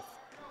Randolph.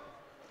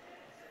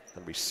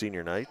 That'll be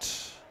senior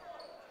night.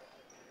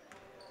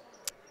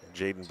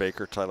 Jaden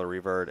Baker, Tyler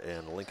Revard,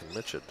 and Lincoln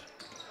Mitchell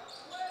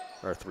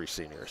are 3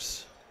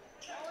 seniors.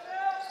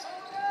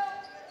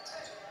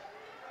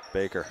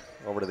 Baker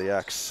over to the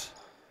X.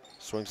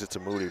 Swings it to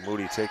Moody.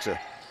 Moody takes a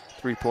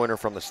 3-pointer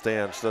from the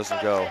stands,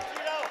 doesn't go.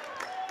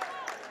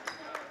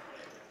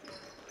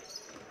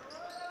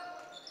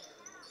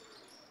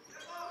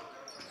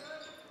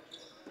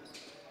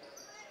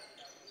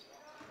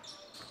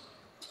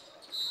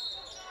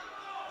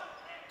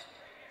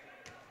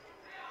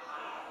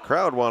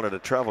 Crowd wanted a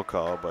travel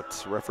call, but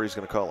the referee's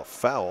going to call a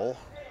foul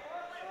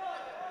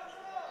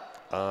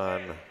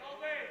on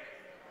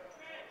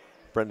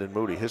Brendan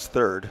Moody, his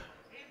 3rd.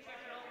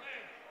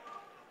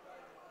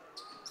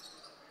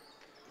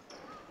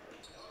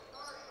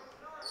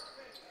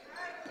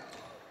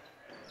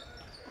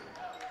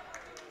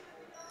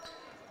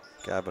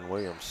 Gavin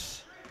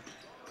Williams.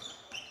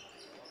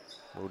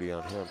 Moody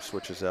on him,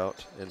 switches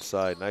out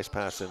inside. Nice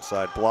pass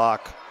inside,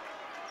 block.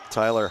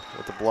 Tyler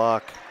with the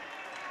block.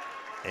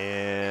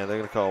 And they're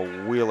going to call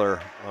Wheeler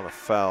on a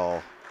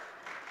foul.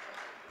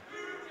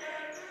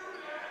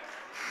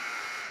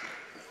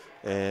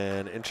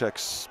 And in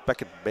checks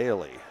Beckett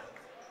Bailey.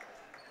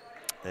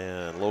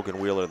 And Logan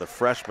Wheeler, the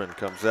freshman,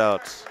 comes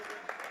out.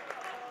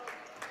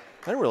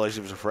 I didn't realize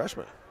he was a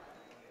freshman.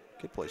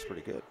 Kid plays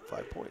pretty good,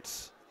 5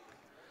 points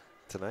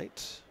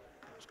tonight.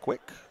 It's quick.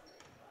 I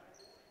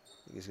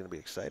think he's going to be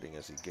exciting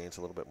as he gains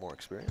a little bit more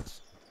experience.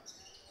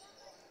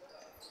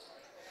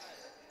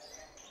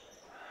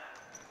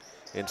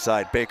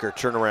 Inside, Baker,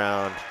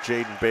 turnaround,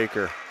 Jaden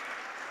Baker.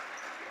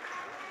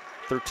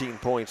 13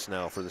 points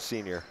now for the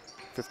senior.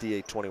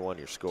 58-21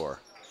 your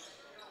score.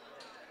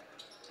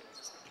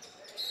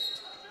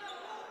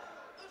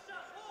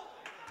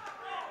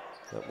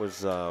 That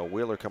was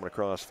Wheeler coming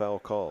across, foul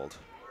called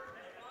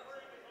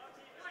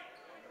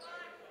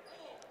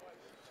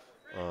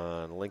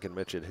on Lincoln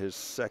Mitchell, his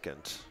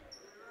 2nd.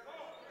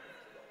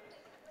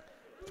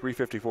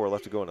 3:54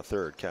 left to go in the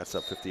 3rd. Cats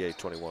up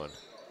 58-21.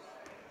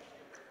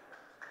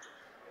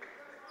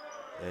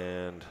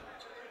 And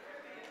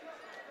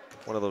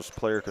one of those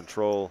player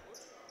control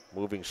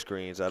moving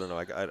screens. I don't know.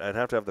 I'd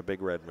have to have the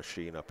big red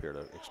machine up here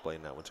to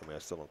explain that one to me. I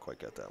still don't quite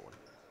get that one.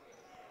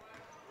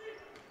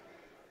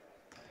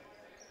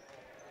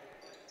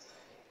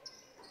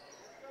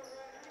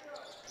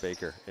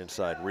 Baker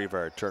inside.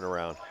 Revard,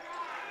 turnaround.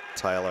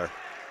 Tyler.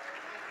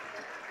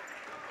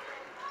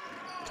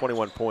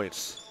 21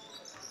 points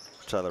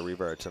for Tyler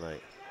Revard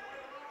tonight.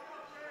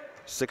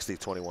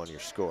 60-21 your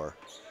score.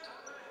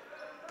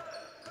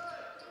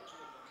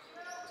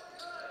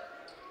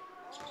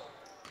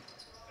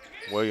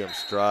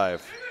 Williams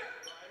drive.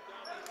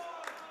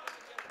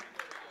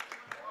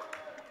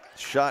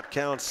 Shot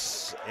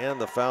counts and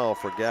the foul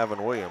for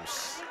Gavin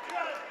Williams.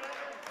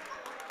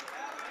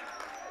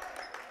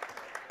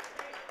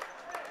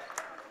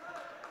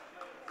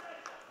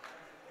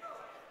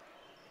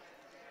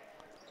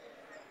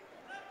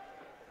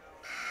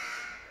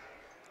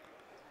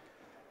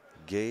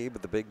 Gabe,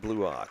 the big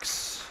blue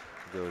ox,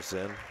 goes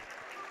in.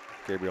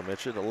 Gabriel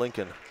Mitchell,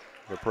 Lincoln,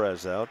 the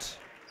Perez out.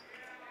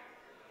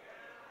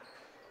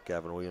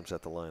 Gavin Williams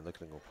at the line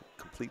looking to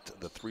complete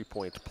the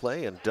three-point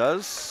play and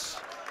does.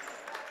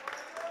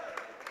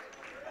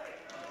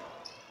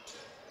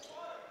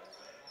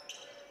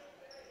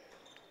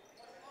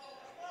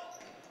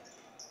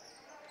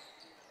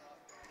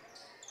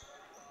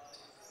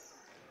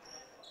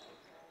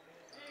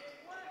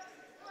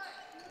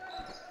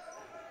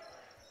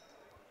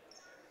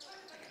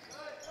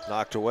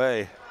 Knocked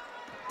away.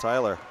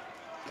 Tyler.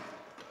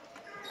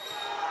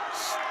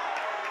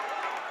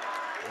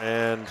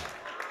 And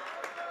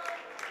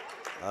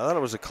I thought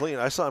it was a clean.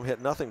 I saw him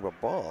hit nothing but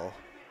ball.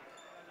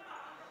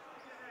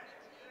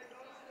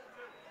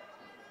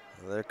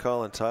 They're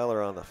calling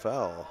Tyler on the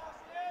foul.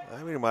 I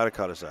mean, he might have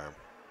caught his arm.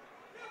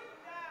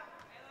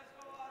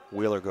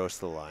 Wheeler goes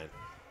to the line.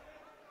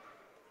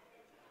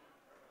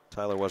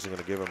 Tyler wasn't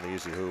going to give him the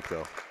easy hoop,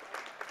 though.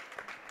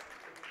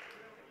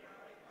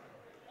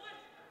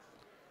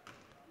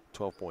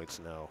 12 points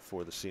now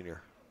for the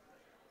senior.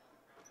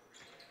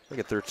 Look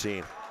at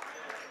 13.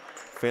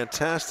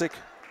 Fantastic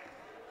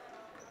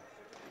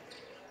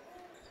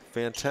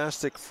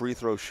free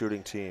throw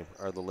shooting team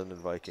are the Lyndon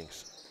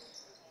Vikings.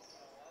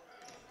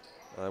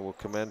 I will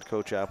commend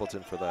Coach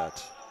Appleton for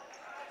that.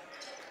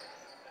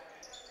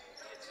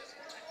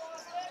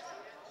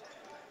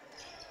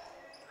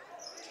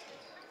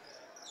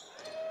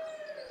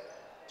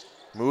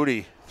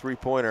 Moody,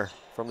 three-pointer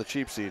from the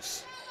cheap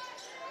seats.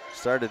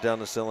 Started down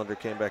the cylinder,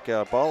 came back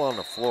out. Ball on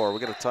the floor. We're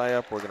going to tie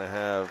up. We're going to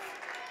have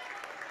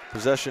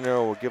possession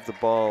arrow. Will give the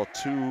ball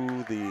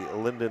to the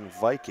Lyndon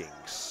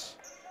Vikings.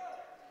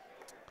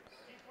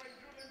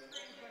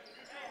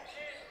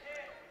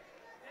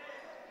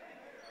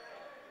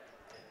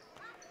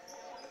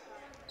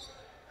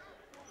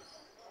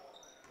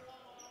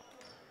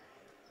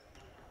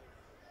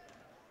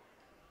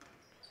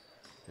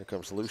 Here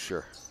comes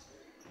Lucier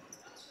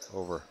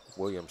over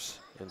Williams.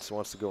 And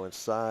wants to go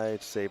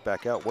inside, save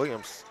back out.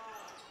 Williams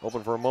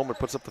open for a moment,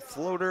 puts up the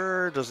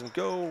floater, doesn't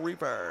go,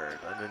 rebound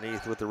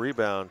underneath with the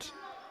rebound.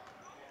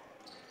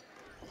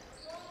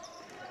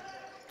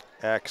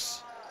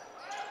 X,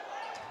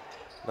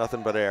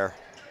 nothing but air.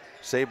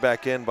 Saved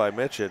back in by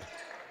Mitchell.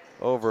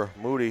 Over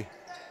Moody,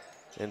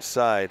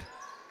 inside.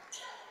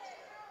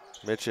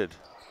 Mitchell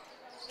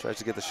tries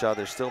to get the shot,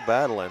 they're still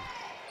battling.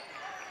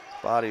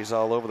 Bodies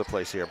all over the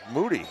place here.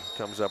 Moody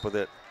comes up with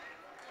it.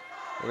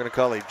 We're going to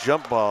call a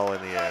jump ball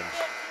in the end.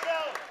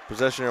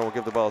 Possession here will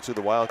give the ball to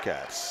the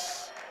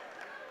Wildcats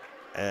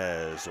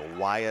as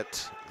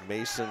Wyatt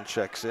Mason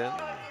checks in.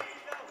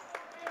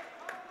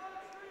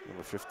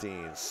 Number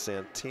 15,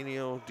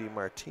 Santinio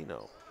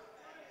DiMartino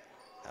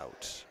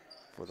out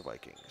for the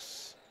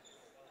Vikings.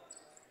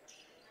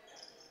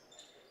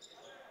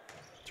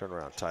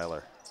 Turnaround,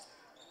 Tyler.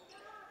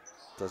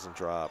 Doesn't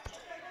drop.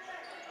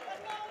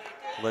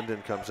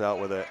 Lyndon comes out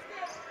with it.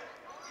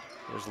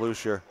 There's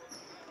Lucier.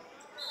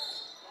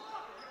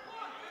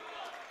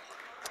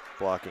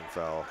 Blocking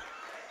foul.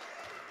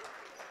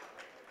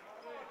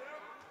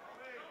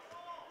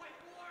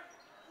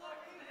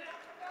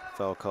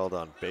 Foul called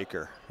on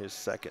Baker. His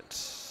second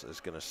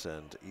is going to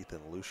send Ethan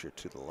Lucier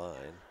to the line.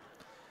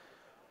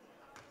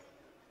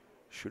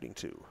 Shooting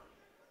two.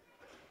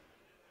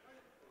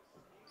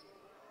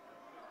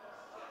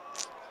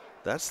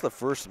 That's the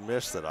first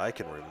miss that I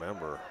can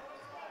remember.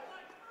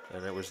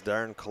 And it was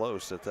darn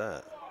close at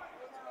that.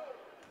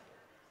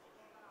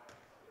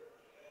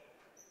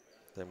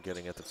 Them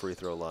getting at the free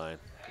throw line.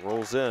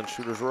 Rolls in,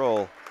 shooters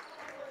roll.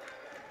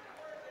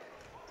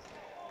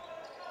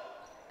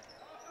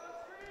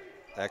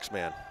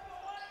 X-Man.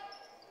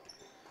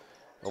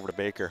 Over to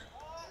Baker.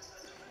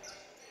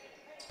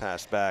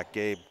 Pass back,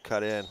 Gabe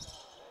cut in.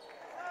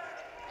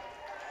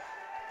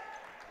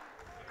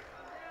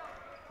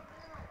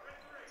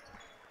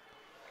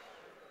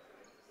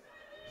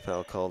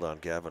 Foul called on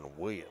Gavin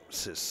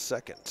Williams, his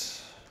second.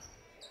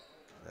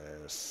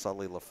 As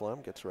Sully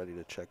LaFlamme gets ready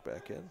to check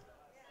back in.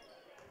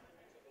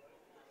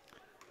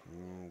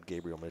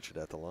 Gabriel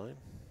Mitchell at the line.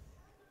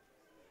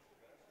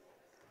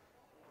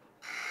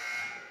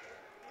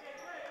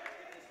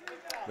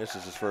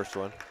 Misses his first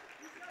one.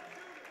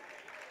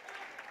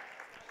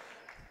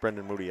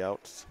 Brendan Moody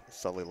out,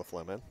 Sully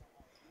LaFlamme in.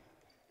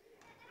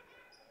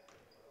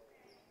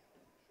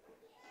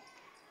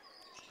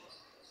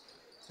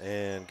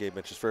 And Gabe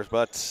Mitchell's first,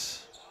 but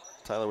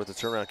Tyler with the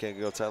turnaround can't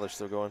go. Tyler's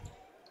still going.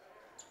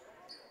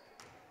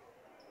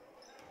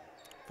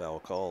 Foul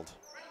called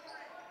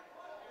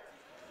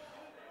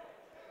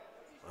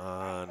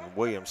on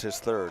Williams, his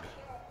third.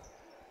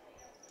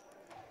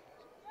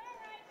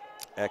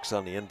 X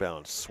on the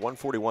inbounds.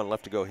 1:41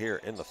 left to go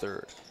here in the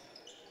third.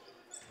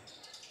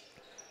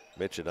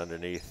 Mitchell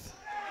underneath.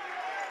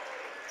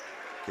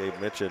 Gabe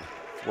Mitchell,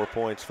 4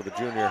 points for the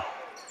junior,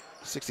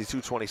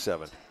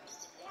 62-27.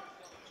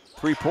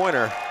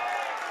 Three-pointer,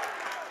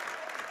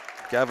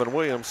 Gavin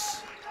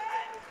Williams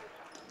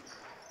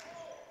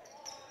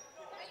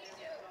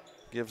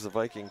gives the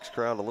Vikings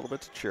crowd a little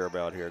bit to cheer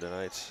about here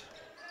tonight.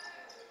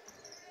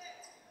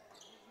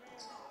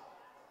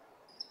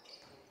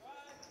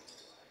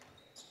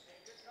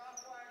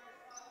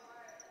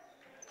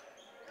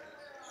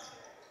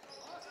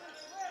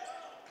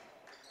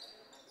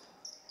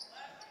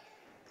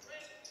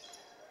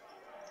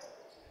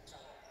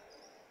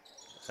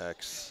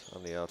 X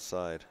on the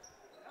outside.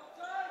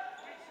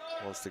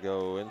 Wants to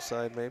go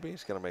inside maybe.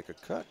 He's going to make a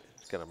cut.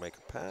 He's going to make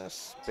a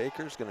pass.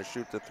 Baker's going to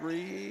shoot the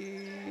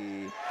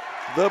three.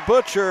 The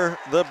Butcher,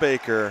 the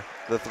Baker,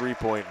 the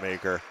three-point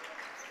maker.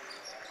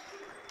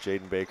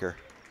 Jaden Baker,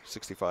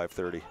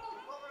 65-30.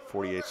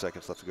 48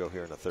 seconds left to go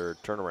here in the third.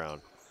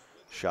 Turnaround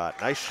shot.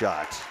 Nice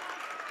shot.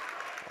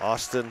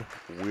 Austin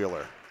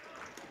Wheeler.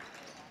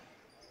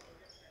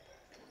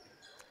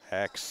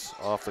 X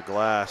off the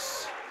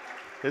glass.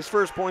 His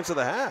first points of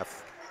the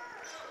half.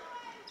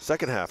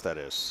 Second half, that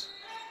is.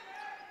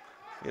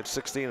 He had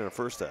 16 in the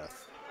first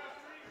half.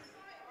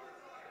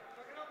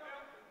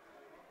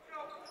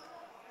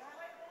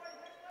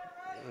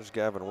 There's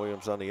Gavin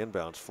Williams on the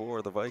inbounds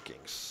for the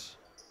Vikings.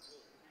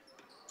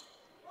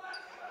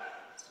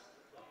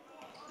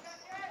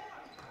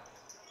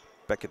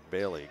 Beckett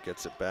Bailey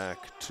gets it back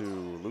to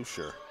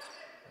Lucier.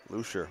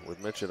 Lucier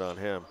with Mitchell on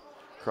him.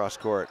 Cross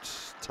court.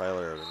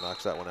 Tyler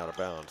knocks that one out of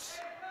bounds.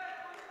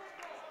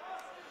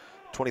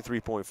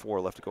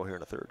 23.4 left to go here in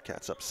the third.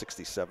 Cats up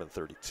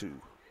 67-32. This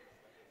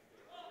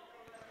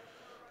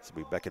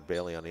will be Beckett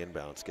Bailey on the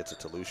inbounds. Gets it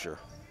to Lucier.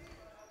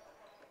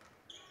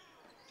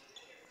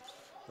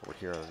 Over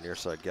here on the near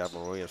side,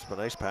 Gavin Williams. But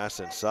nice pass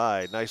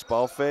inside. Nice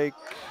ball fake.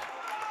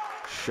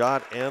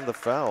 Shot and the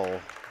foul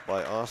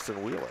by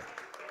Austin Wheeler.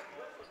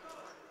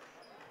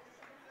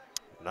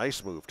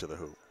 Nice move to the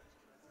hoop.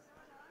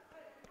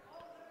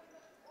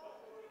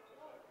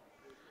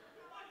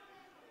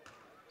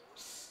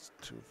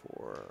 2,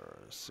 4,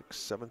 6,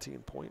 17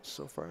 points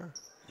so far.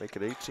 Make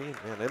it 18.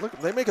 Man,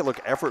 they make it look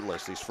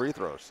effortless, these free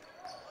throws.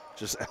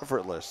 Just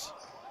effortless.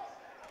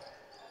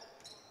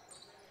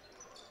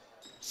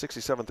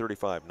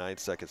 67-35, 9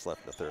 seconds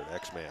left in the third.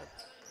 X-Man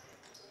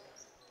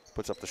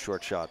puts up the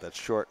short shot. That's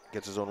short,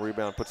 gets his own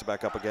rebound, puts it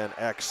back up again.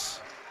 X,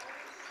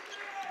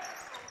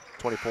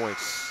 20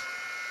 points.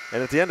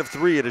 And at the end of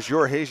 3, it is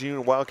your Hazen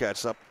Union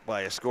Wildcats up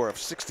by a score of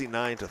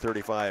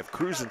 69-35.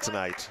 Cruising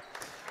tonight.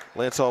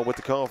 Lance Hall with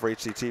the call for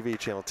HCTV,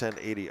 channel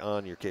 1080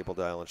 on your cable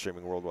dial and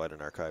streaming worldwide and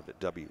archived at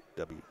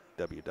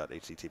www.hctv.us.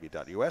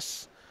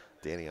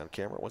 Danny on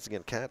camera. Once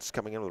again, Cats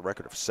coming in with a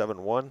record of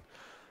 7-1.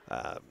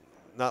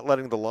 Not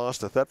letting the loss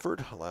to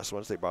Thetford last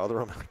Wednesday bother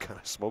them. Kind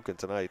of smoking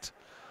tonight.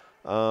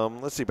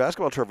 Let's see,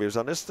 basketball trivia.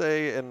 On this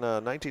day in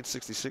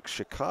 1966,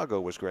 Chicago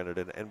was granted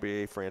an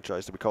NBA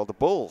franchise to be called the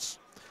Bulls.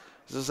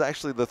 This is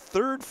actually the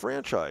third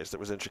franchise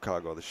that was in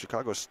Chicago. The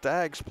Chicago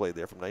Stags played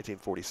there from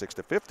 1946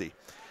 to 50.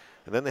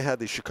 And then they had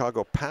the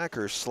Chicago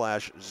Packers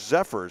 /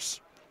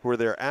 Zephyrs, who were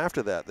there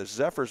after that. The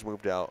Zephyrs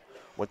moved out,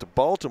 went to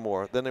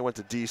Baltimore, then they went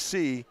to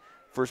D.C.,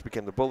 first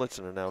became the Bullets,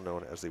 and are now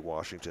known as the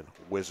Washington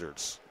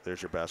Wizards.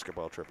 There's your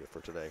basketball trivia for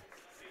today.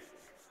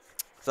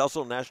 It's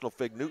also National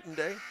Fig Newton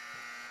Day.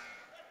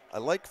 I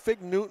like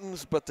Fig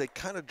Newtons, but they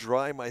kind of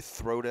dry my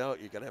throat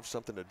out. You got to have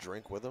something to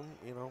drink with them,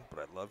 you know, but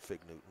I love Fig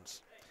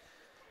Newtons.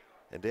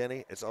 And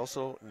Danny, it's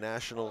also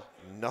National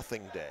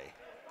Nothing Day.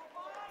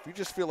 If you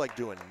just feel like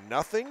doing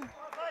nothing,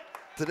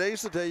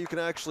 today's the day you can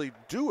actually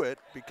do it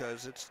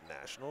because it's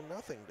National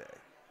Nothing Day.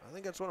 I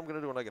think that's what I'm going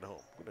to do when I get home.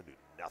 I'm going to do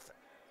nothing.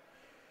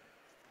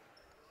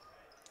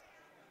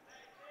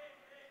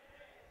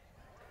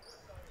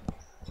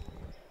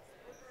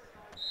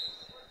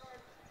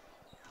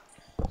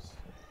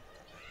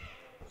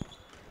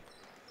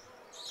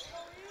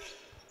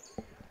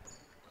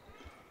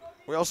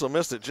 We also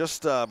missed it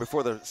just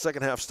before the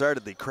second half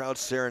started. The crowd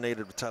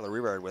serenaded with Tyler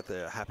Revard with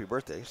a happy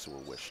birthday, so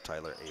we'll wish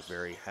Tyler a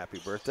very happy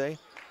birthday.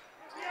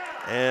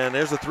 And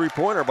there's a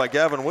three-pointer by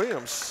Gavin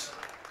Williams.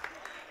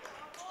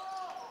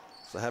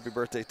 So happy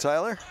birthday,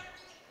 Tyler.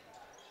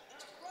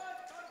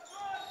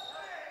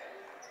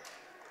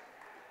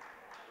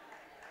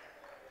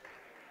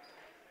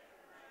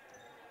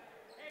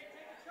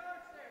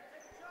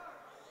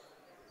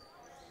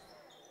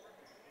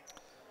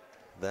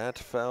 That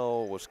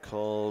foul was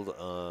called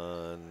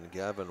on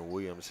Gavin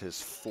Williams, his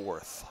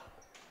fourth.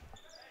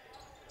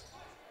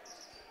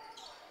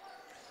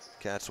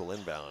 Cats will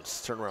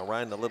inbounds. Turn around,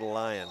 Ryan the Little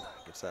Lion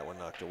gets that one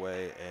knocked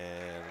away,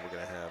 and we're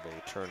going to have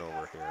a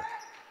turnover here.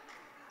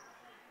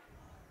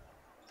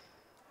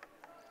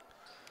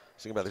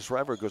 Think about this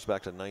rivalry goes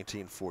back to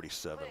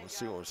 1947. Let's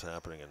see what was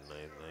happening in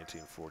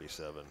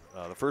 1947.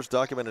 The first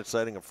documented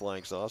sighting of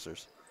flying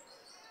saucers.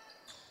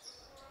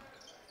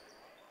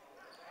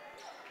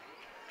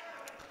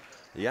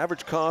 The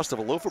average cost of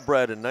a loaf of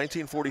bread in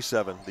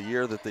 1947, the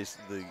year that the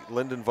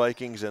Lyndon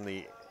Vikings and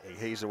the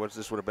Hazen,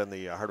 this would have been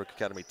the Hardwick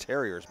Academy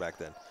Terriers back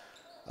then.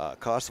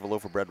 Cost of a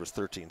loaf of bread was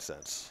 13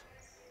 cents.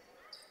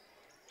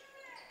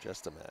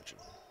 Just imagine.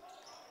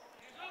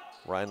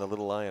 Ryan the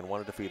Little Lion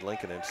wanted to feed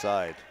Lincoln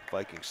inside.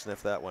 Vikings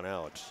sniffed that one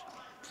out.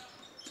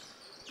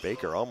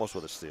 Baker almost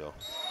with a steal.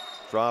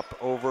 Drop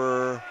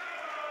over.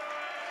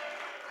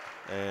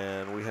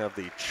 And we have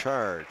the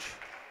charge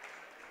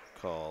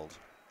called,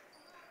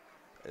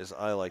 as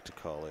I like to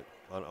call it,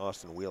 on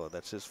Austin Wheeler.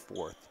 That's his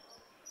 4th.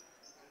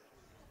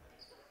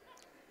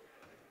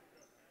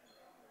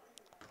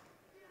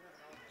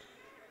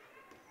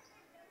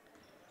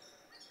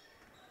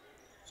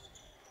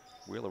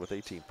 Wheeler with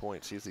 18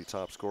 points. He's the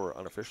top scorer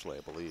unofficially,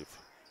 I believe.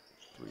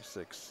 3,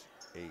 6,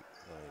 8, 9.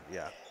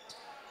 Yeah.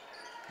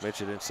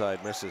 Mitchell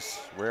inside misses.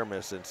 Rare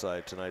miss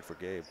inside tonight for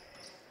Gabe.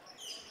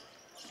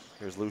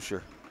 Here's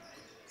Lucier.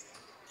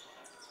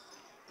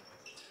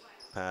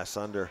 Pass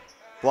under.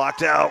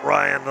 Blocked out.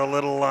 Ryan the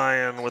Little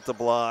Lion with the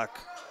block.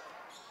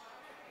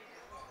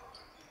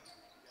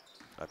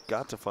 I've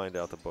got to find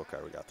out the book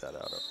I got that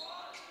out of.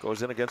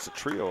 Goes in against a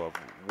trio of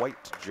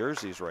white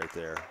jerseys right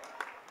there.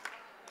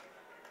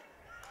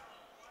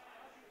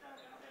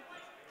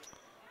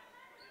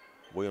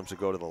 Williams will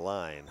go to the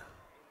line.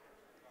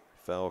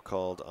 Foul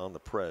called on the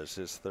Prez,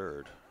 his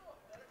 3rd.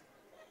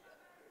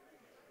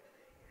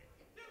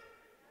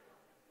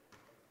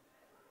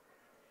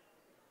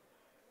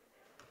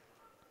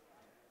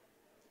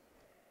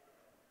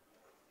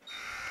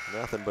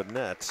 Nothing but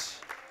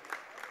nets.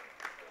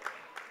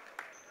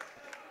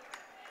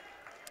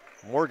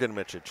 Morgan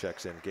Mitchell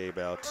checks in, Gabe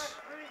out.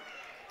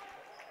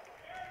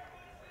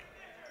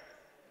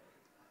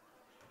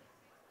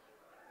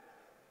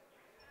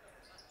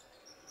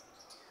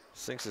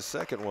 Sinks his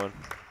 2nd one.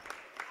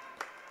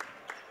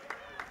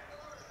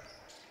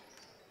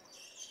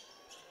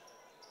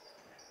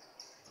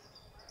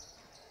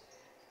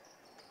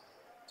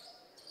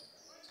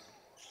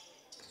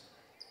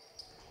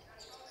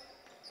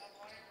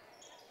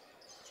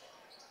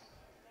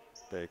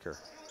 Baker,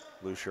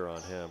 Lucier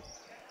on him.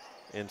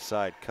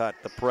 Inside cut,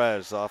 the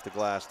Prez off the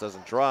glass,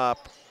 doesn't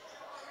drop.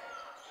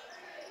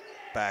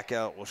 Back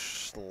out, we'll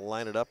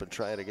line it up and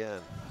try it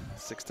again.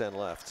 6:10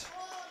 left.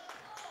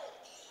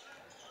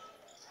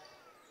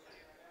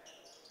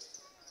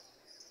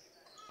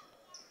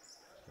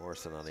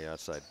 Morrison on the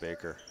outside,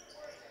 Baker.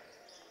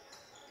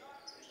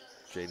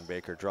 Jaden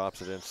Baker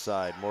drops it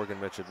inside. Morgan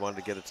Mitchell wanted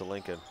to get it to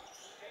Lincoln.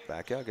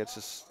 Back out,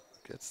 gets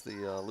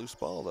the loose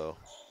ball though.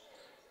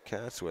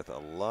 Cats with a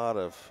lot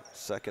of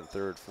 2nd,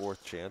 3rd,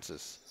 4th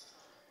chances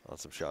on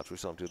some shots. We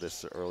saw them do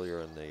this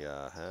earlier in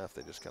the half.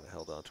 They just kind of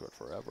held on to it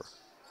forever.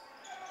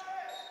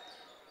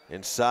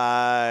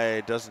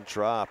 Inside, doesn't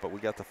drop, but we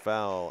got the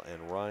foul,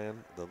 and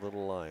Ryan, the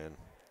Little Lion,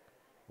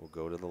 will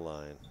go to the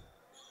line.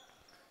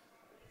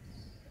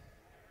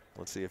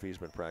 Let's see if he's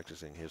been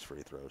practicing his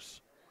free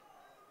throws.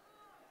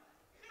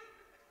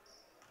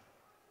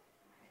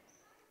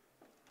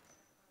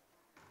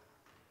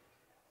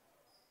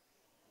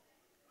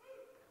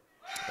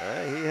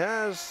 He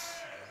has.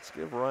 Let's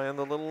give Ryan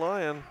the Little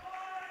Lion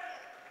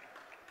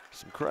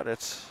some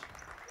credits.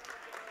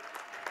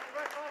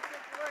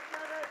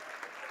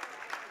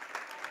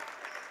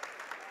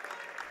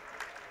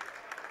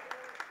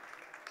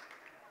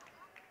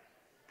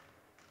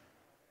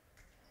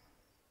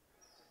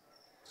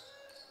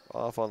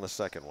 Off on the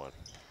 2nd one.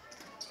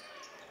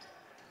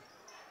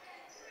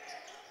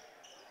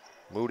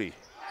 Moody,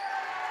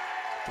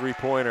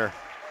 3-pointer.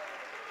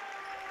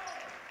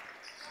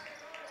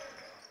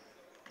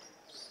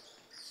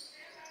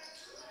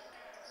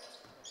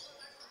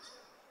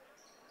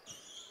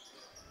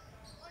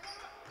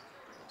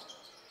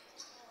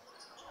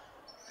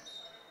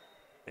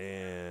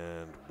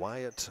 And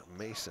Wyatt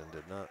Mason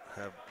did not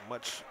have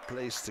much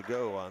place to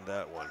go on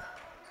that one.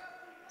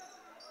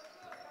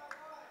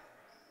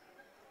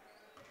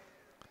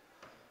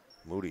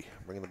 Moody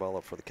bringing the ball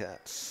up for the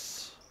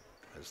Cats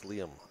as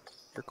Liam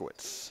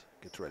Yerkowitz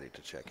gets ready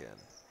to check in.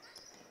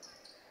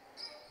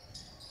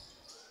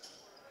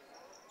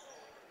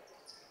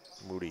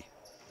 Moody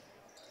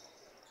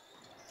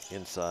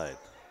inside.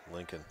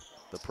 Lincoln,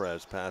 the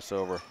Prez, pass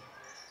over.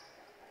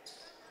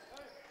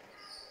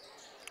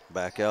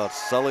 Back out,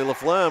 Sully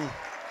LaFlemme.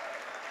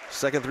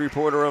 2nd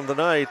 3-pointer of the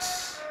night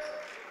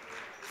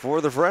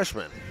for the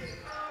freshman.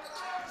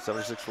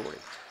 76-40.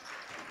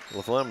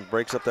 LaFlemme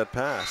breaks up that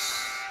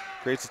pass.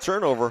 Creates a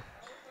turnover.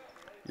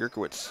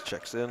 Yerkowitz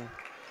checks in.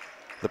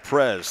 The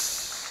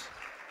Prez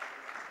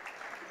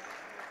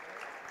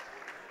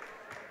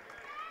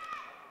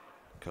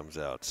comes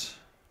out.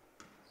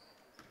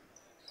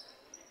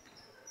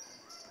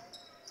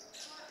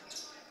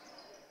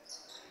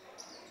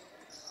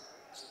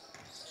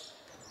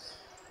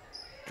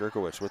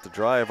 Yerkowitz with the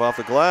drive off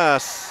the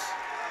glass.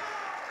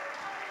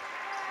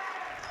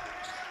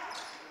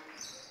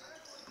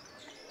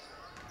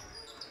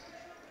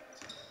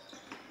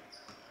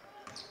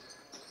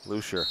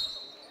 Lucier.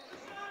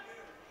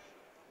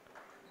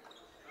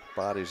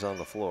 Bodies on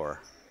the floor.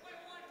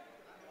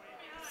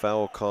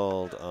 Foul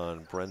called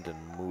on Brendan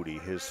Moody,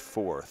 his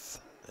 4th,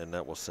 and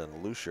that will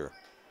send Lucier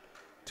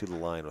to the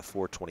line with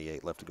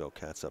 4:28 left to go.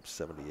 Cats up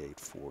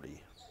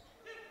 78-40.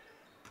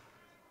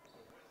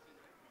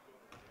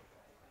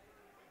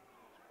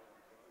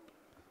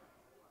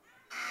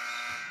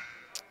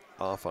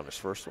 off on his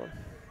first one.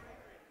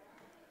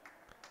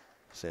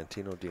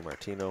 Santino,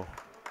 DiMartino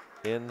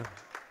in.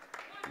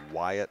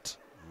 Wyatt,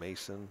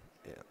 Mason,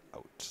 and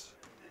out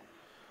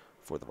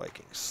for the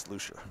Vikings.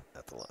 Lucia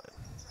at the line.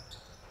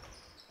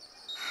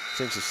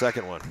 Sinks the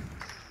second one.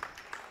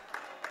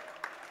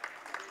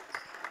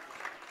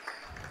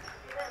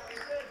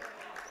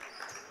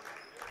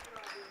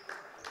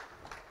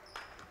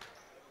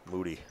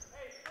 Moody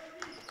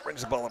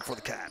brings the ball up for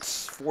the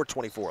Cats.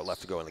 4:24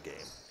 left to go in the game.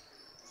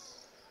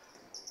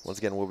 Once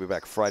again, we'll be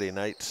back Friday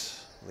night.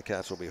 The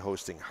Cats will be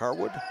hosting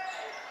Harwood.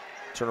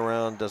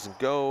 Turnaround doesn't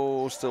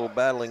go. Still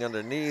battling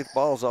underneath.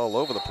 Ball's all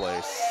over the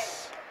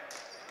place.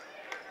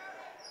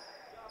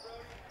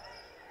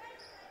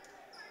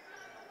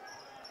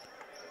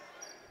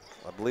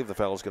 I believe the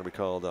foul is going to be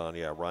called on.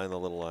 Yeah, Ryan the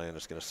Little Lion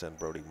is going to send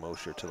Brody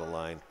Mosher to the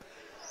line.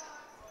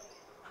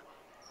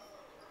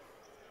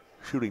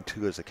 Shooting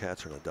 2 as the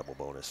Cats are in a double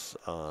bonus.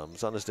 It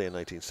was on this day in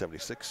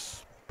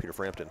 1976. Peter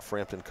Frampton.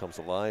 Frampton Comes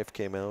Alive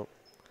came out.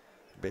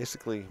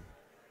 Basically,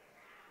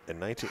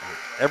 in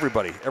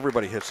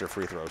everybody hits their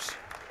free throws.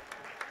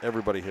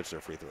 Everybody hits their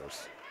free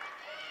throws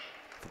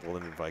for the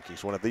Lyndon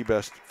Vikings. One of the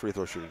best free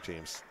throw shooting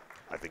teams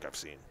I think I've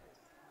seen.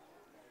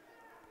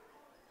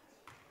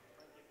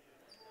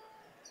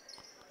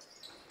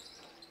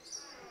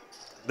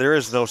 There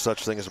is no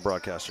such thing as a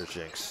broadcaster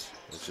jinx.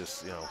 It's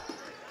just,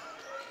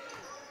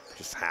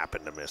 just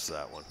happened to miss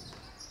that one.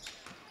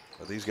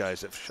 But these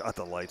guys have shot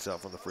the lights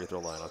out from the free throw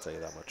line, I'll tell you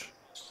that much.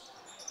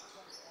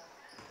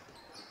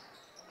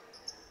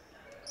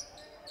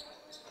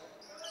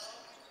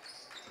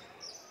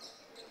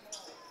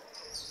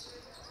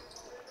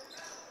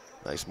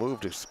 Nice move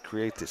to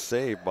create the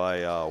save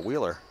by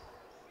Wheeler.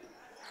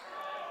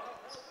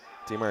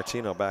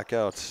 DiMartino back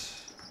out.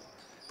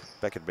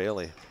 Beckett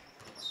Bailey.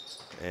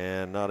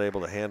 And not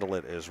able to handle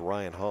it is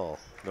Ryan Hall.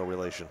 No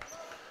relation.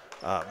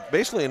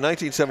 Basically in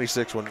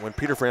 1976, when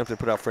Peter Frampton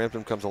put out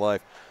Frampton Comes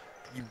Alive,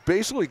 you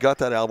basically got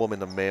that album in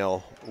the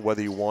mail,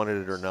 whether you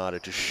wanted it or not.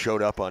 It just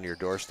showed up on your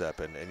doorstep,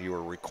 and you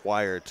were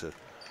required to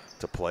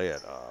play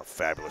it.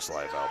 Fabulous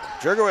live album.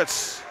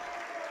 Jergowitz.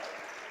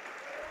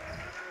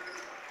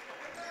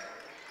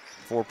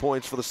 4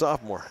 points for the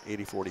sophomore,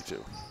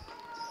 80-42.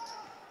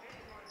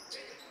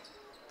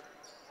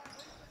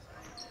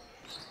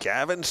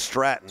 Gavin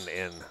Stratton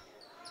in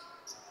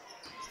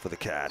for the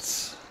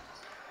Cats.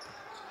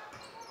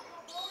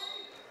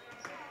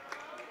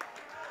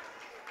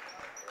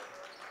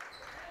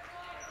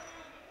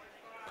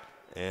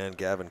 And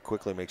Gavin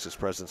quickly makes his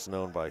presence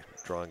known by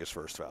drawing his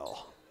first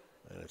foul.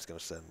 And it's going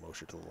to send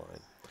Mosher to the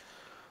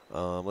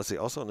line. Let's see,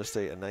 also on this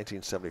day in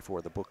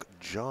 1974, the book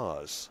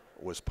Jaws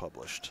was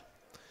published.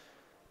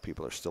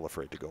 People are still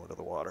afraid to go into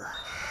the water.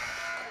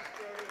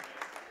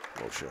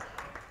 Mosher.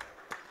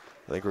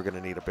 I think we're going to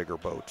need a bigger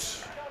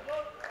boat.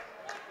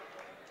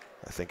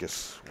 I think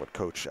it's what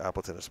Coach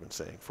Appleton has been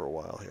saying for a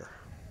while here.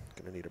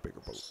 Going to need a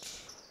bigger boat.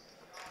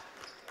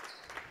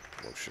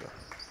 Mosher.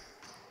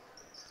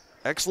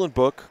 Excellent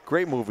book,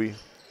 great movie,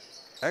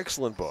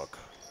 excellent book.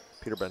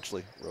 Peter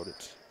Benchley wrote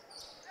it.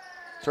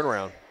 Turn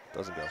around,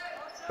 doesn't go.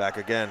 Back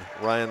again,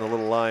 Ryan the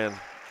Little Lion.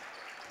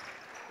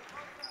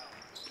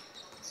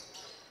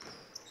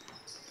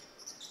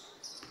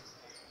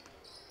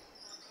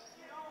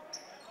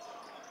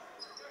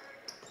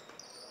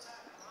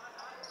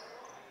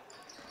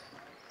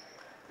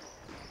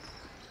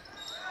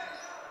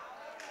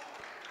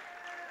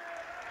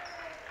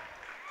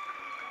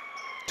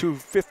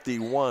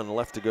 .251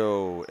 left to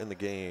go in the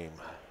game.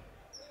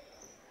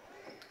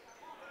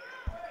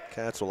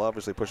 Cats will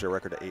obviously push their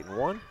record to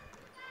 8-1.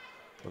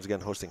 Once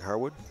again, hosting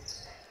Harwood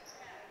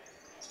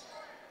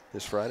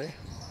this Friday.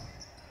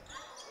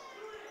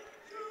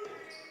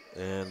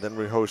 And then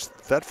we host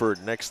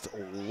Thetford next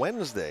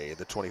Wednesday,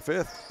 the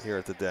 25th, here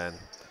at the Den.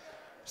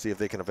 See if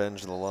they can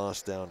avenge the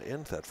loss down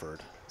in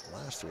Thetford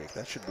last week.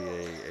 That should be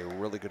a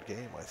really good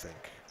game, I think.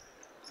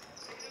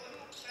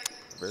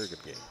 Very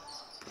good game.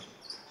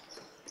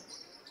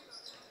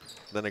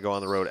 Then they go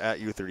on the road at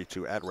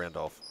U32, at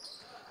Randolph,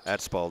 at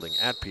Spalding,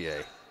 at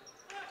PA,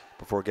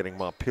 before getting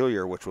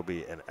Montpelier, which will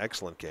be an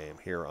excellent game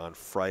here on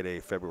Friday,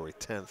 February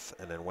 10th,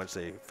 and then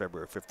Wednesday,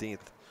 February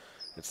 15th.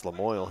 It's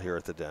Lamoille here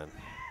at the Den.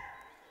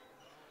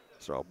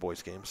 These are all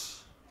boys'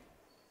 games.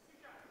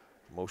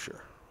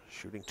 Mosher,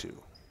 shooting 2.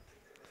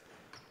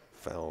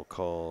 Foul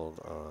called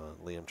on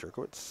Liam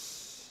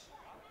Jerkowitz.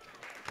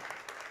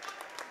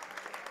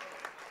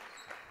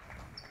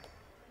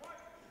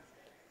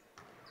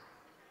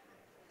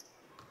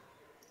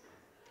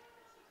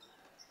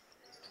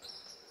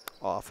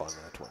 Off on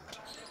that one.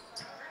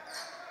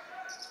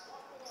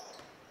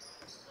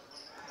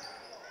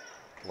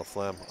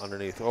 LaFlemme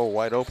underneath. Oh,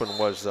 wide open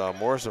was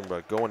Morrison,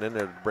 but going in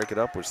there to break it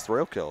up was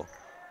Thrailkill.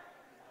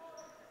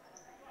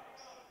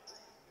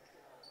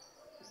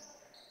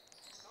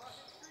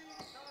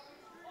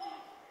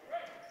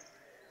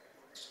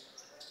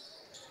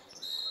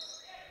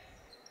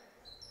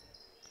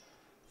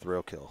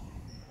 Thrailkill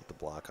with the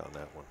block on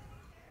that one.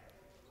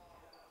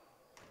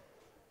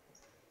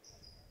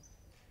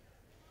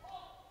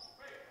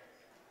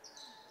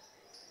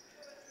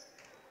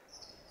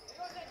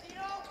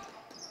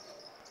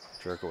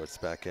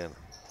 Jerkowitz back in.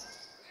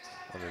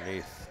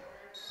 Underneath.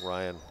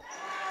 Ryan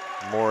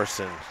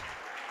Morrison.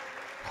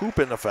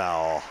 Hooping the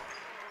foul.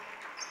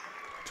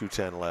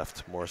 2:10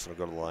 left. Morrison will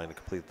go to the line to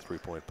complete the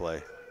three-point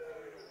play.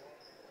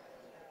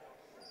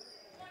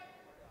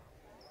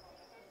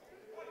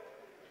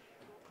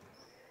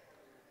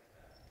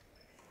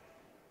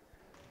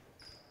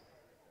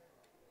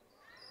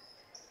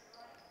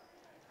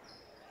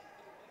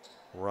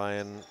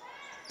 Ryan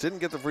didn't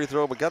get the free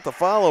throw, but got the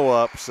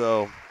follow-up,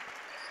 so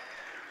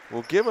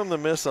we'll give him the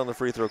miss on the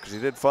free throw because he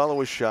did follow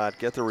his shot,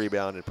 get the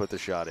rebound, and put the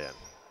shot in.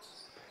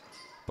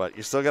 But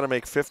you still got to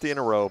make 50 in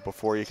a row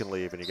before you can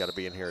leave, and you got to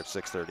be in here at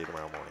 6:30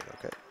 tomorrow morning,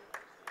 okay?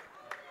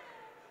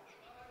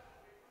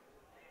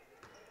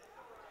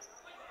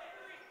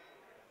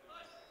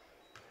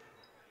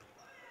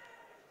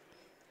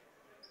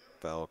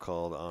 Foul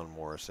called on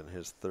Morrison,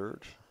 his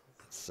third.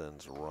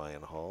 Sends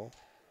Ryan Hall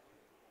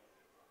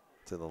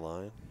to the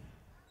line.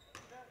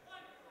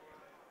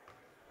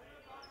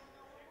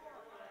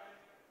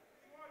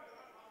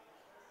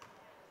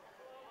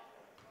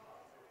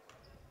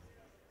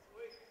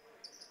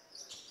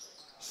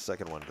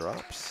 Second one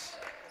drops.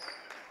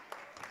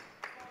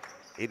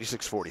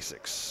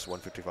 86-46,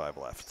 1:55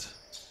 left.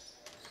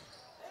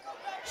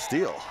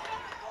 Steal.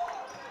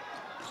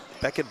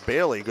 Beckett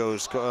Bailey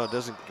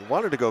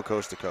wanted to go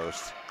coast to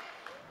coast.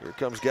 Here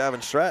comes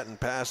Gavin Stratton,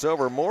 pass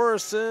over.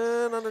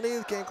 Morrison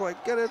underneath, can't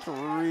quite get it.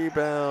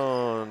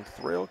 Rebound,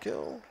 thrill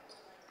kill.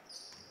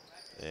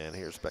 And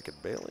here's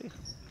Beckett Bailey.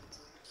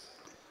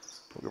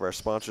 We'll give our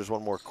sponsors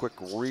one more quick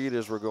read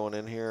as we're going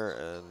in here.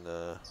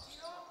 And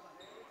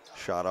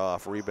shot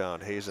off,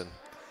 rebound, Hazen.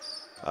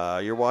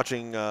 You're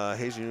watching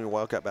Hazen Union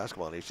Wildcat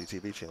Basketball on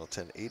HCTV channel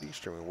 1080,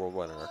 streaming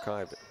worldwide and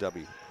archived at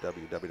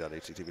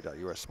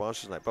www.hctv.us.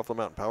 Sponsors tonight, Buffalo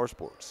Mountain Power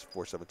Sports,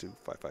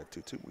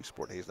 472-5522. We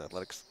support Hazen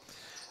Athletics.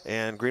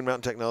 And Green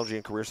Mountain Technology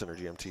and Career Center,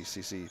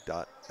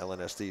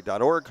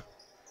 gmtcc.lnsd.org.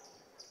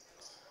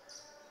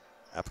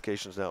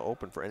 Applications now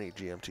open for any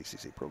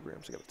GMTCC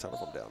programs. We got a ton of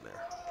them down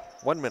there.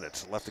 1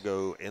 minute left to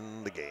go in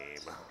the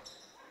game.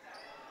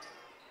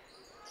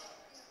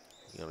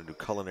 You want to do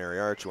culinary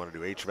arts, you want to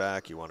do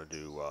HVAC, you want to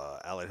do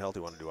allied health,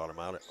 you want to do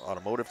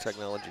automotive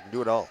technology, you can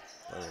do it all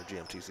down there at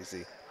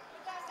GMTCC.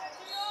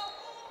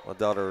 My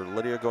daughter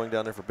Lydia going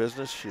down there for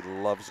business, she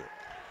loves it.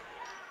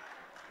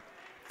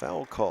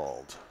 Foul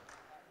called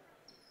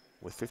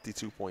with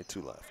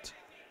 52.2 left.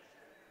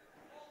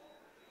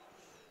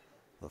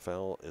 The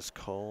foul is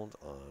called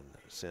on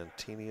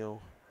Santino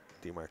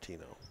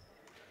DiMartino.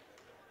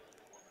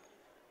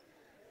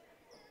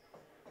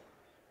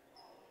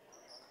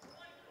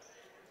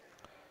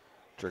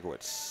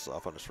 Jerkowitz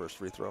off on his first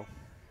free throw.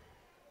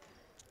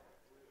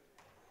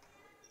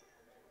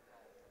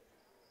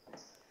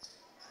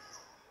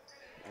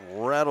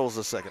 Rattles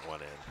the second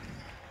one in.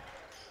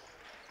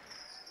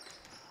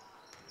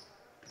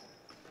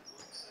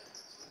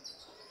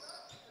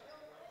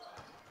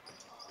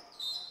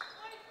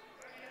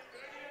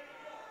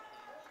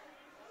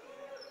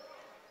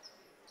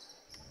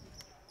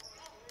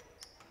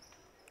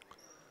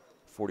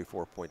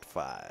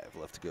 .5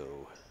 left to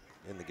go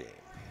in the game.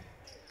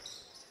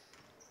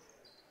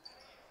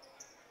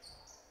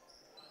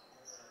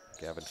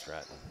 Gavin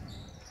Stratton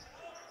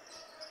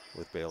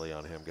with Bailey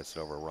on him, gets it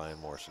over Ryan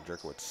Morrison.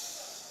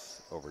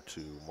 Jerkowitz over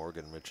to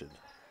Morgan Mitchell.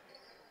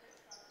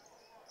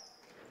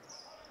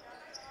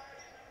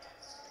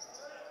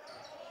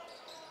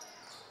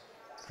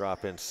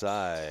 Drop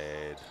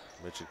inside.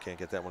 Mitchell can't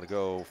get that one to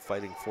go.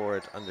 Fighting for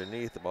it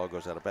underneath. The ball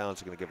goes out of bounds.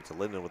 He's going to give it to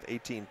Lyndon with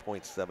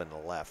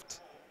 18.7 left.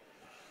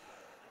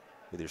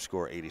 With your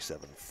score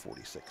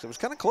 87-46. It was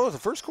kind of close. The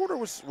first quarter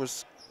was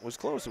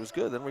close. It was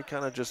good. Then we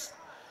kind of just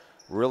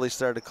really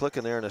started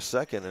clicking there in a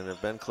second and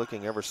have been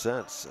clicking ever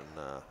since. And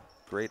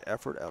great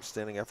effort,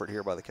 outstanding effort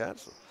here by the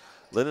Cats.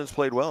 Lyndon's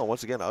played well.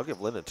 Once again, I'll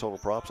give Lyndon total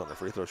props on the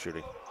free throw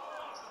shooting.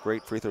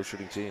 Great free throw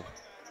shooting team.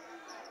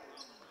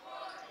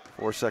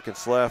 4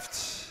 seconds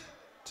left.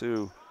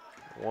 2,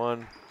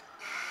 1.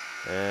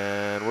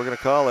 And we're going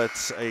to call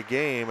it a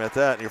game at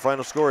that. And your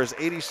final score is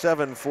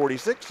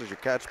 87-46 as your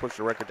Cats push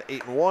the record to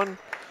 8-1.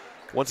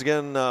 Once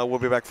again, we'll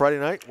be back Friday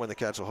night when the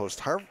Cats will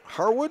host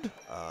Harwood.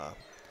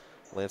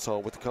 Lance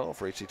Hall with the call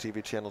for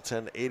HCTV channel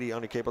 1080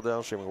 on your cable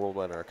dial, streaming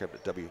worldwide and archived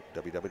at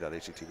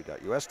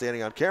www.hctv.us.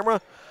 Standing on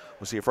camera.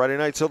 We'll see you Friday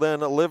night. Till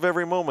then, live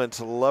every moment,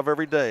 love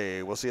every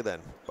day. We'll see you then.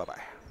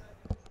 Bye-bye.